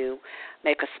of you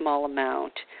make a small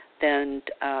amount, then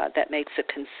that makes a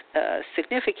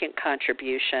significant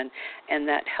contribution, and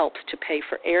that helps to pay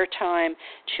for airtime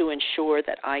to ensure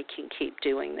that I can keep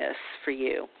doing this for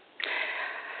you.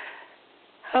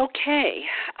 Okay,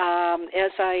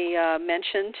 as I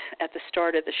mentioned at the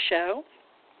start of the show,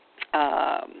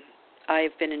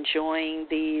 I've been enjoying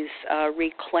these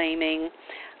reclaiming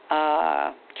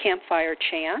campfire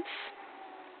chants,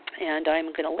 and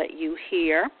I'm going to let you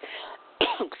hear,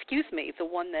 excuse me, the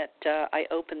one that I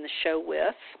opened the show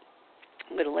with.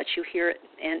 I'm going to let you hear it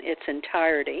in its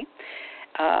entirety,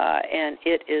 and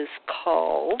it is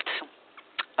called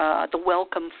The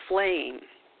Welcome Flame.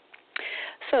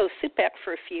 So sit back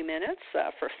for a few minutes,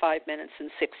 for 5 minutes and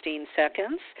 16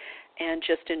 seconds, and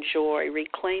just enjoy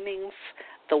reclaiming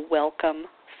the welcome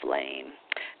flame.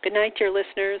 Good night, dear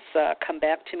listeners. Come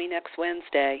back to me next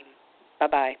Wednesday.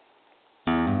 Bye-bye.